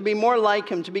in him, to be more like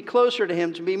him, to be closer to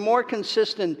him, to be more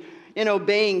consistent in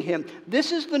obeying him.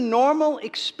 This is the normal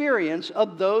experience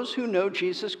of those who know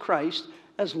Jesus Christ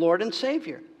as Lord and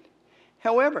Savior.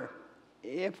 However,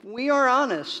 if we are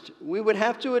honest, we would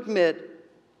have to admit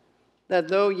that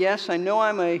though, yes, I know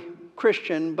I'm a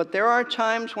Christian, but there are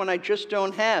times when I just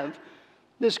don't have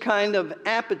this kind of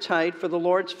appetite for the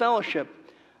Lord's fellowship.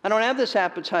 I don't have this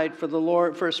appetite for the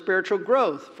Lord, for spiritual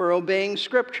growth, for obeying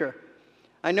Scripture.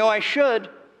 I know I should,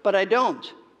 but I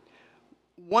don't.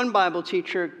 One Bible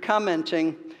teacher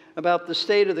commenting about the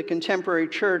state of the contemporary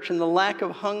church and the lack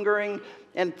of hungering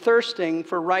and thirsting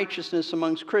for righteousness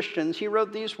amongst Christians, he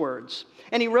wrote these words.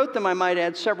 And he wrote them, I might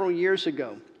add, several years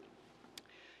ago.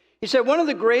 He said, "One of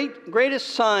the greatest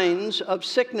signs of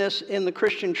sickness in the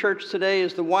Christian church today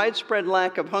is the widespread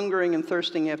lack of hungering and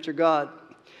thirsting after God.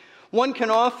 One can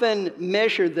often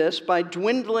measure this by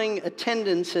dwindling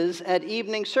attendances at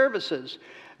evening services.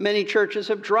 Many churches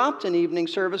have dropped an evening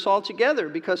service altogether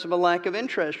because of a lack of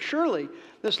interest. Surely,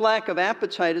 this lack of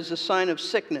appetite is a sign of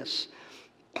sickness.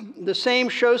 The same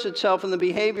shows itself in the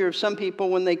behavior of some people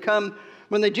when they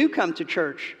do come to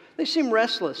church. They seem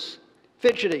restless,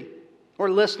 fidgety, or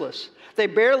listless. They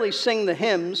barely sing the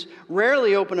hymns,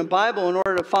 rarely open a Bible in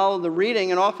order to follow the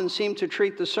reading, and often seem to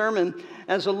treat the sermon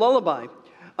as a lullaby.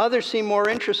 Others seem more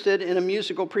interested in a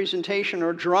musical presentation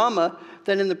or drama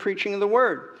than in the preaching of the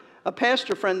word. A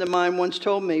pastor friend of mine once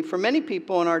told me, for many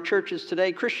people in our churches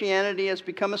today, Christianity has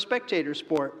become a spectator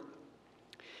sport.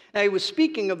 Now, he was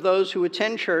speaking of those who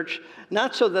attend church,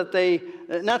 not so that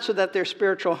their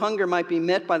spiritual hunger might be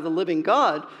met by the living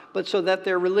God, but so that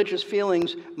their religious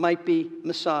feelings might be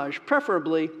massaged,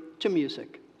 preferably to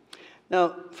music.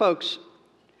 Now, folks,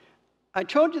 I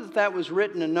told you that was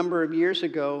written a number of years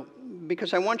ago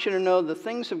because I want you to know that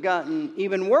things have gotten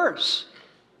even worse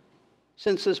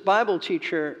since this Bible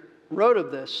teacher wrote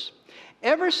of this.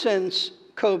 Ever since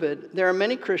COVID, there are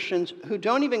many Christians who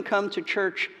don't even come to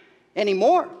church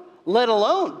anymore, let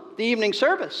alone the evening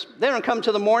service. They don't come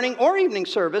to the morning or evening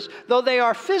service, though they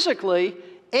are physically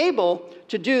able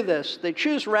to do this. They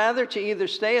choose rather to either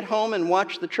stay at home and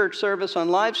watch the church service on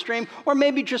live stream, or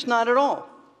maybe just not at all.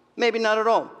 Maybe not at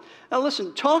all. Now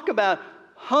listen, talk about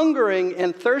hungering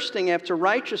and thirsting after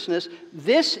righteousness.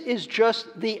 This is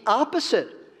just the opposite.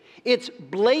 It's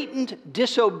blatant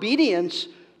disobedience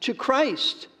to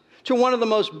Christ, to one of the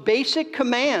most basic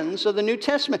commands of the New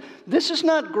Testament. This is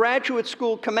not graduate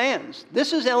school commands.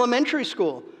 This is elementary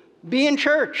school. Be in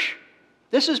church.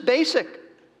 This is basic.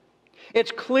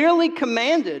 It's clearly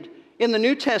commanded in the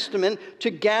New Testament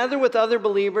to gather with other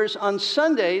believers on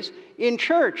Sundays in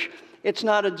church. It's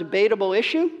not a debatable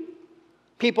issue.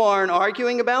 People aren't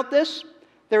arguing about this.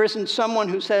 There isn't someone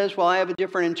who says, well, I have a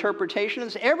different interpretation.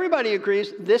 Everybody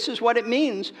agrees this is what it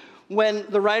means when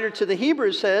the writer to the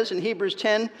Hebrews says in Hebrews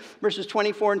 10, verses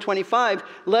 24 and 25,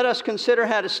 let us consider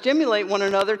how to stimulate one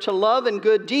another to love and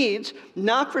good deeds,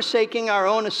 not forsaking our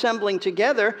own assembling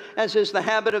together, as is the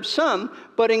habit of some,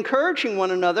 but encouraging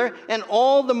one another, and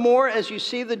all the more as you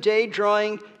see the day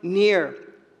drawing near.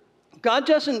 God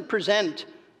doesn't present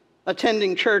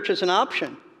attending church as an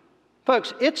option.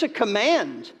 Folks, it's a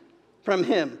command from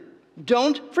him.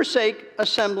 Don't forsake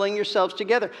assembling yourselves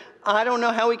together. I don't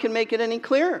know how we can make it any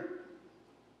clearer.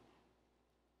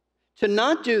 To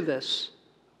not do this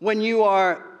when you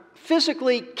are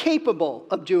physically capable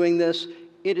of doing this,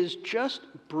 it is just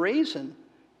brazen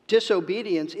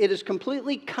disobedience. It is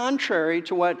completely contrary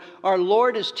to what our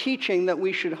Lord is teaching, that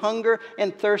we should hunger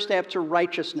and thirst after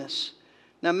righteousness.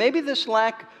 Now, maybe this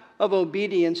lack of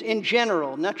obedience in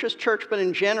general, not just church, but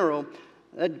in general,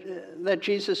 that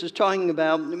Jesus is talking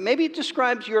about, maybe it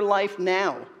describes your life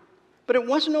now, but it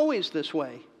wasn't always this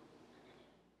way.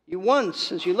 You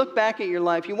once, as you look back at your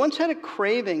life, you once had a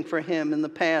craving for him in the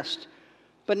past,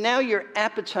 but now your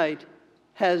appetite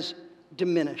has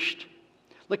diminished.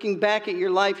 Looking back at your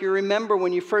life, you remember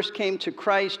when you first came to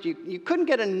Christ, you couldn't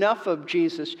get enough of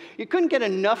Jesus. You couldn't get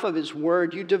enough of his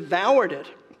word. You devoured it.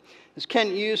 As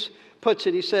Kent Hughes puts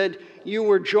it, he said, you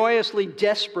were joyously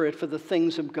desperate for the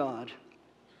things of God.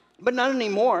 But not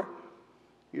anymore.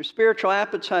 Your spiritual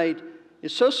appetite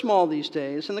is so small these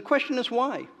days, and the question is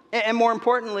why? And more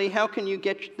importantly, how can you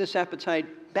get this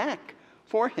appetite back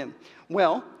for him?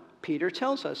 Well, Peter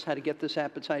tells us how to get this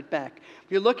appetite back.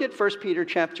 If you look at 1 Peter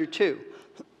chapter 2,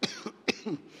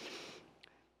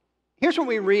 here's what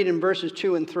we read in verses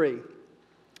 2 and 3.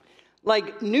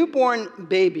 Like newborn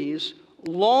babies,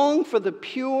 long for the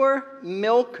pure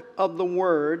milk of the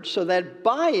word, so that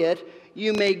by it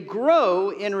you may grow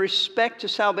in respect to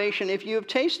salvation, if you have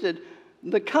tasted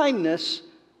the kindness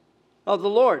of the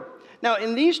Lord. Now,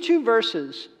 in these two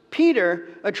verses, Peter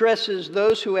addresses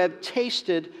those who have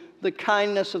tasted the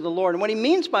kindness of the Lord. And what he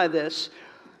means by this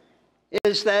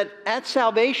is that at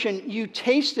salvation, you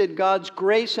tasted God's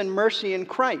grace and mercy in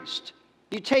Christ.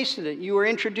 You tasted it. You were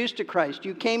introduced to Christ.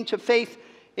 You came to faith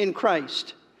in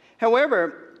Christ.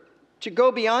 However, to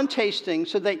go beyond tasting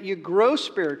so that you grow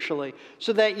spiritually,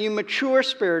 so that you mature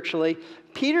spiritually,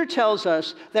 Peter tells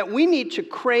us that we need to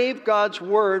crave God's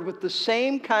word with the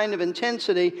same kind of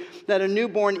intensity that a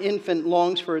newborn infant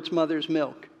longs for its mother's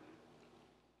milk.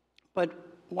 But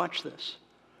watch this.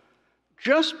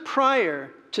 Just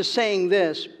prior to saying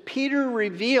this, Peter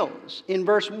reveals in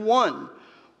verse 1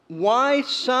 why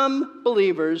some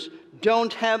believers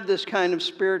don't have this kind of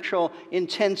spiritual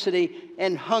intensity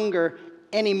and hunger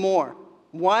anymore.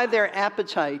 Why their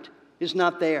appetite is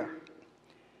not there.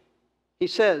 He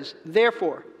says,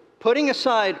 therefore, putting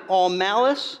aside all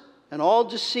malice and all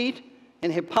deceit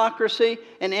and hypocrisy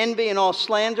and envy and all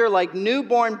slander, like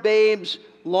newborn babes,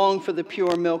 long for the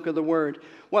pure milk of the word.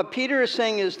 What Peter is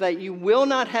saying is that you will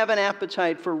not have an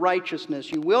appetite for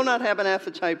righteousness. You will not have an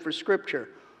appetite for Scripture.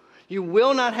 You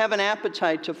will not have an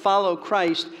appetite to follow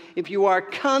Christ if you are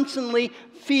constantly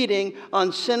feeding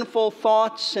on sinful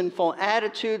thoughts, sinful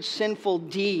attitudes, sinful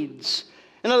deeds.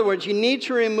 In other words, you need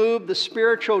to remove the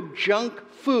spiritual junk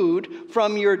food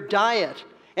from your diet,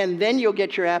 and then you'll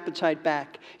get your appetite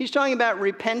back. He's talking about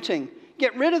repenting.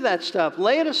 Get rid of that stuff.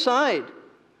 Lay it aside.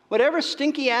 Whatever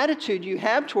stinky attitude you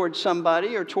have towards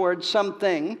somebody or towards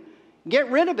something, get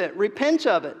rid of it. Repent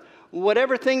of it.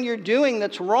 Whatever thing you're doing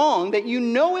that's wrong, that you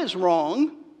know is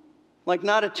wrong, like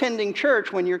not attending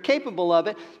church when you're capable of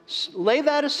it, lay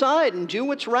that aside and do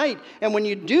what's right. And when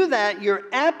you do that, your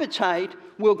appetite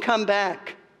will come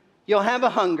back. You'll have a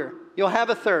hunger. You'll have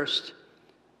a thirst.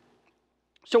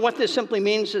 So what this simply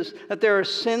means is that there are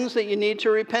sins that you need to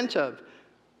repent of.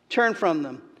 Turn from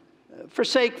them.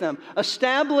 Forsake them.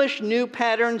 Establish new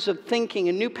patterns of thinking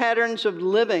and new patterns of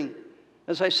living.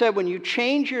 As I said, when you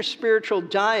change your spiritual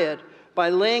diet by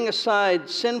laying aside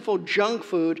sinful junk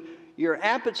food, your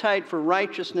appetite for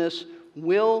righteousness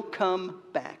will come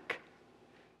back.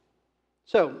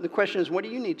 So the question is, what do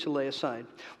you need to lay aside?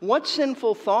 What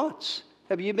sinful thoughts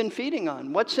have you been feeding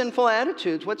on? What sinful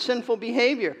attitudes? What sinful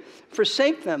behavior?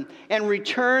 Forsake them and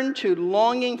return to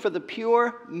longing for the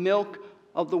pure milk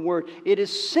of the word. It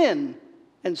is sin,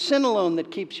 and sin alone,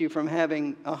 that keeps you from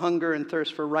having a hunger and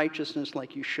thirst for righteousness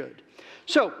like you should.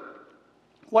 So,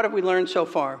 what have we learned so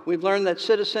far? We've learned that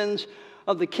citizens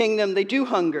of the kingdom, they do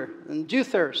hunger and do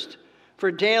thirst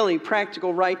for daily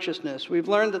practical righteousness. We've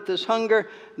learned that this hunger,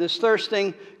 this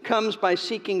thirsting, comes by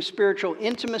seeking spiritual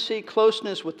intimacy,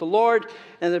 closeness with the Lord,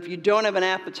 and that if you don't have an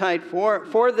appetite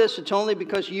for this, it's only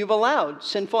because you've allowed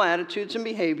sinful attitudes and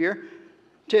behavior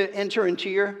to enter into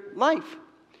your life.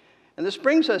 And this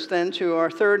brings us then to our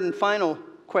third and final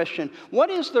question. What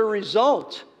is the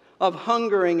result of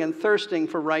hungering and thirsting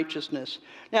for righteousness?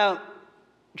 Now,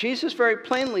 Jesus very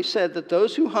plainly said that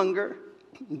those who hunger,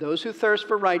 those who thirst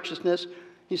for righteousness,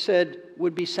 he said,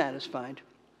 would be satisfied.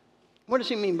 What does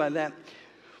he mean by that?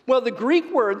 Well, the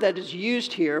Greek word that is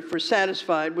used here for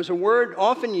satisfied was a word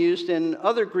often used in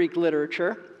other Greek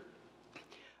literature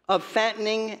of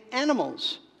fattening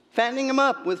animals, fattening them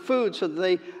up with food so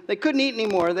that they couldn't eat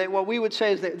anymore. What we would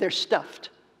say is they're stuffed.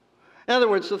 In other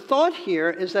words, the thought here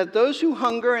is that those who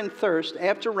hunger and thirst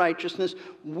after righteousness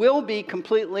will be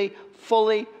completely,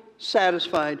 fully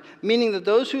satisfied, meaning that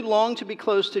those who long to be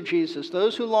close to Jesus,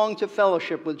 those who long to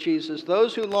fellowship with Jesus,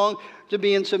 those who long to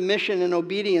be in submission and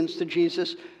obedience to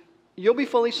Jesus, you'll be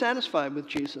fully satisfied with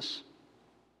Jesus.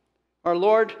 Our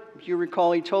Lord, if you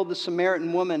recall, he told the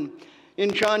Samaritan woman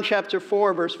in John chapter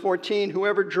 4, verse 14,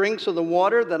 "Whoever drinks of the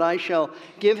water that I shall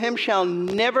give him shall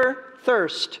never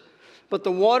thirst, but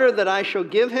the water that I shall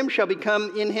give him shall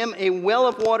become in him a well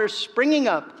of water springing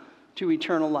up to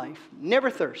eternal life." Never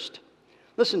thirst.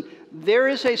 Listen, there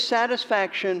is a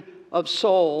satisfaction of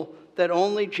soul that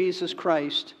only Jesus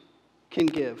Christ can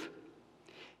give.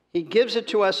 He gives it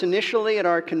to us initially at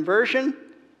our conversion,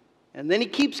 and then he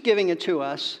keeps giving it to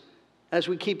us as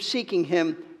we keep seeking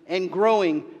him and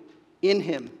growing in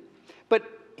him. But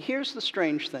here's the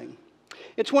strange thing.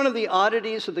 It's one of the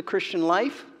oddities of the Christian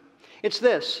life. It's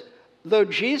this: though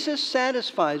Jesus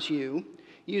satisfies you,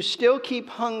 you still keep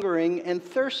hungering and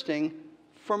thirsting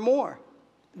for more.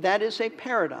 That is a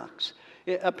paradox.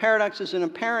 A paradox is an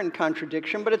apparent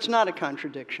contradiction, but it's not a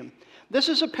contradiction. This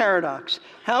is a paradox.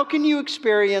 How can you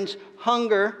experience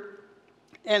hunger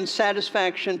and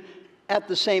satisfaction at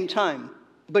the same time?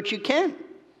 But you can,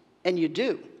 and you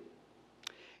do.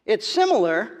 It's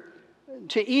similar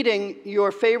to eating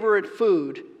your favorite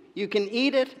food. You can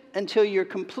eat it until you're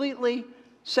completely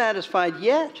satisfied,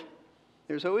 yet,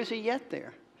 there's always a yet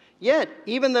there. Yet,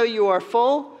 even though you are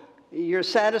full, you're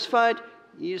satisfied,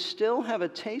 you still have a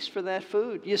taste for that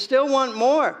food. You still want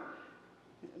more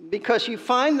because you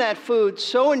find that food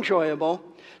so enjoyable,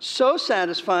 so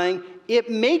satisfying, it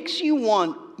makes you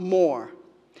want more.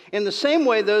 In the same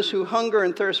way, those who hunger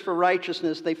and thirst for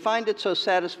righteousness, they find it so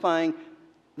satisfying,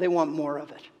 they want more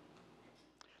of it.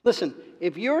 Listen,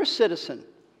 if you're a citizen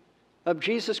of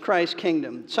Jesus Christ's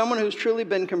kingdom, someone who's truly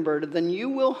been converted, then you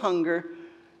will hunger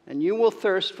and you will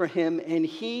thirst for him, and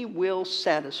he will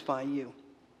satisfy you.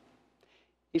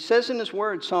 He says in his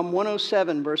word, Psalm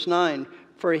 107, verse 9,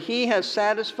 "For he has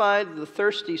satisfied the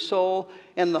thirsty soul,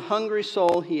 and the hungry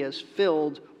soul he has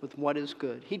filled with what is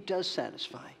good." He does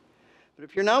satisfy. But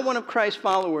if you're not one of Christ's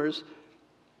followers,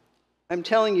 I'm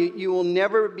telling you, you will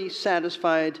never be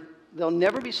satisfied. There'll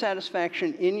never be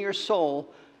satisfaction in your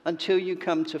soul until you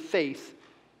come to faith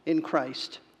in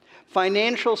Christ.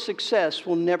 Financial success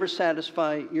will never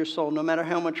satisfy your soul, no matter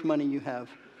how much money you have.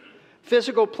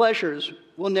 Physical pleasures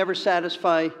will never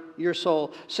satisfy your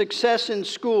soul. Success in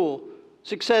school,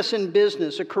 success in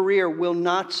business, a career will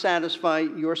not satisfy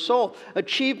your soul.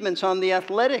 Achievements on the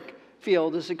athletic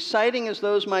field, as exciting as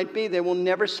those might be, they will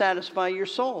never satisfy your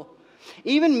soul.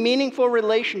 Even meaningful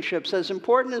relationships, as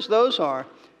important as those are,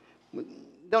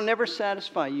 they'll never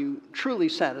satisfy you, truly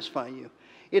satisfy you.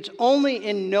 It's only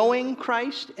in knowing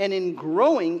Christ and in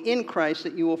growing in Christ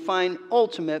that you will find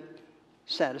ultimate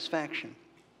satisfaction.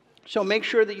 So make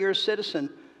sure that you're a citizen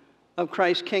of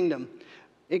Christ's kingdom.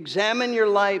 Examine your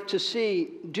life to see,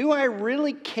 do I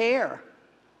really care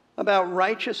about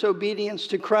righteous obedience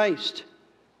to Christ?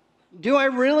 Do I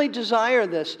really desire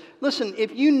this? Listen,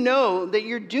 if you know that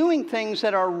you're doing things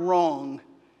that are wrong,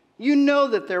 you know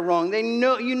that they're wrong,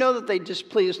 you know that they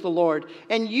displease the Lord,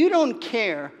 and you don't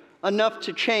care enough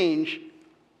to change,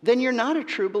 then you're not a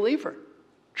true believer.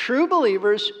 True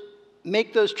believers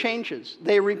make those changes.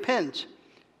 They repent.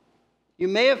 You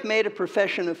may have made a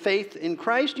profession of faith in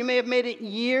Christ. You may have made it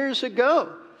years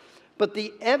ago. But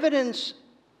the evidence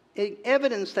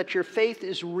that your faith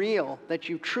is real, that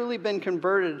you've truly been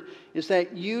converted, is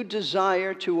that you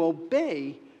desire to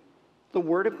obey the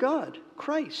Word of God,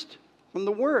 Christ, from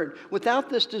the Word.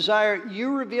 Without this desire,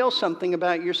 you reveal something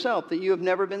about yourself, that you have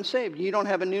never been saved. You don't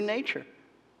have a new nature.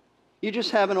 You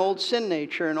just have an old sin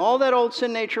nature, and all that old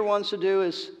sin nature wants to do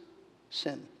is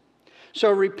sin. So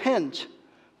repent.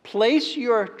 Place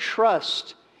your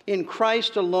trust in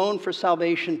Christ alone for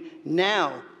salvation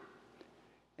now.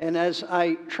 And as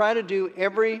I try to do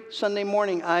every Sunday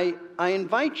morning, I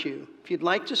invite you, if you'd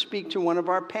like to speak to one of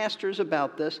our pastors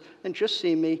about this, then just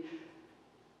see me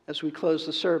as we close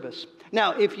the service.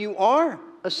 Now, if you are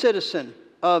a citizen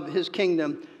of his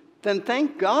kingdom, then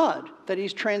thank God that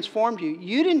he's transformed you.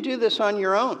 You didn't do this on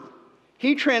your own.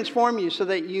 He transformed you so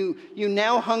that you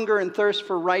now hunger and thirst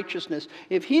for righteousness.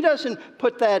 If he doesn't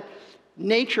put that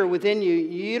nature within you,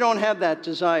 you don't have that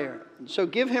desire. So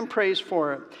give him praise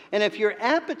for it. And if your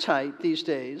appetite these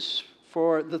days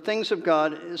for the things of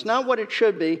God is not what it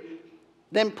should be,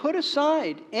 then put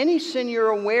aside any sin you're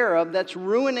aware of that's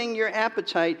ruining your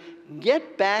appetite.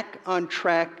 Get back on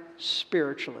track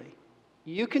spiritually.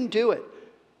 You can do it.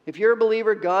 If you're a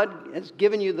believer, God has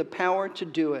given you the power to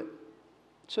do it.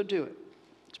 So do it.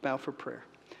 Let's bow for prayer.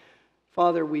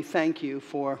 Father, we thank you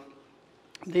for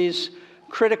these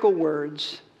critical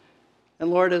words. And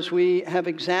Lord, as we have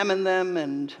examined them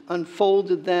and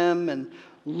unfolded them and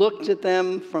looked at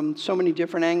them from so many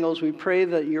different angles, we pray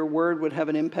that your word would have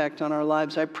an impact on our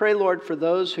lives. I pray, Lord, for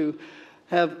those who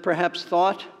have perhaps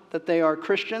thought that they are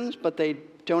Christians, but they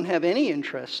don't have any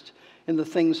interest in the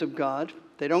things of God.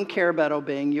 They don't care about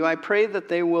obeying you. I pray that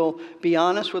they will be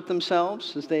honest with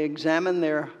themselves as they examine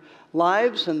their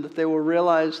lives and that they will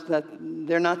realize that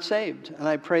they're not saved. And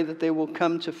I pray that they will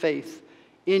come to faith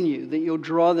in you, that you'll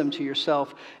draw them to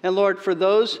yourself. And Lord, for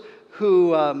those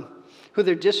who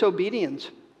they're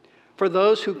disobedient, for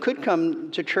those who could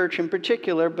come to church in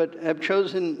particular but have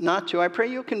chosen not to, I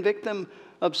pray you'll convict them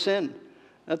of sin,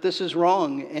 that this is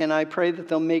wrong. And I pray that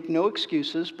they'll make no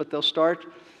excuses, but they'll start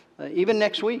even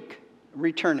next week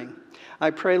returning.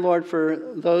 I pray, Lord,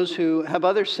 for those who have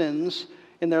other sins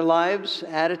in their lives,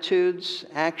 attitudes,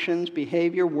 actions,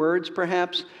 behavior, words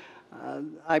perhaps.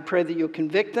 I pray that you'll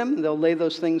convict them, they'll lay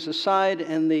those things aside,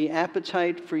 and the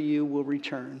appetite for you will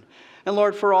return. And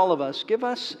Lord, for all of us, give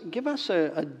us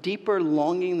a deeper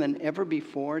longing than ever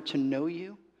before to know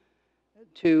you,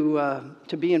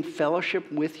 to be in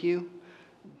fellowship with you,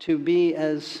 to be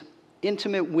as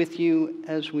intimate with you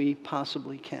as we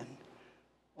possibly can.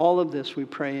 All of this we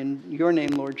pray in your name,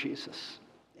 Lord Jesus.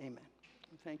 Amen.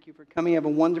 Thank you for coming. Have a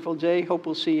wonderful day. Hope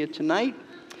we'll see you tonight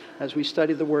as we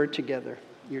study the Word together.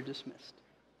 You're dismissed.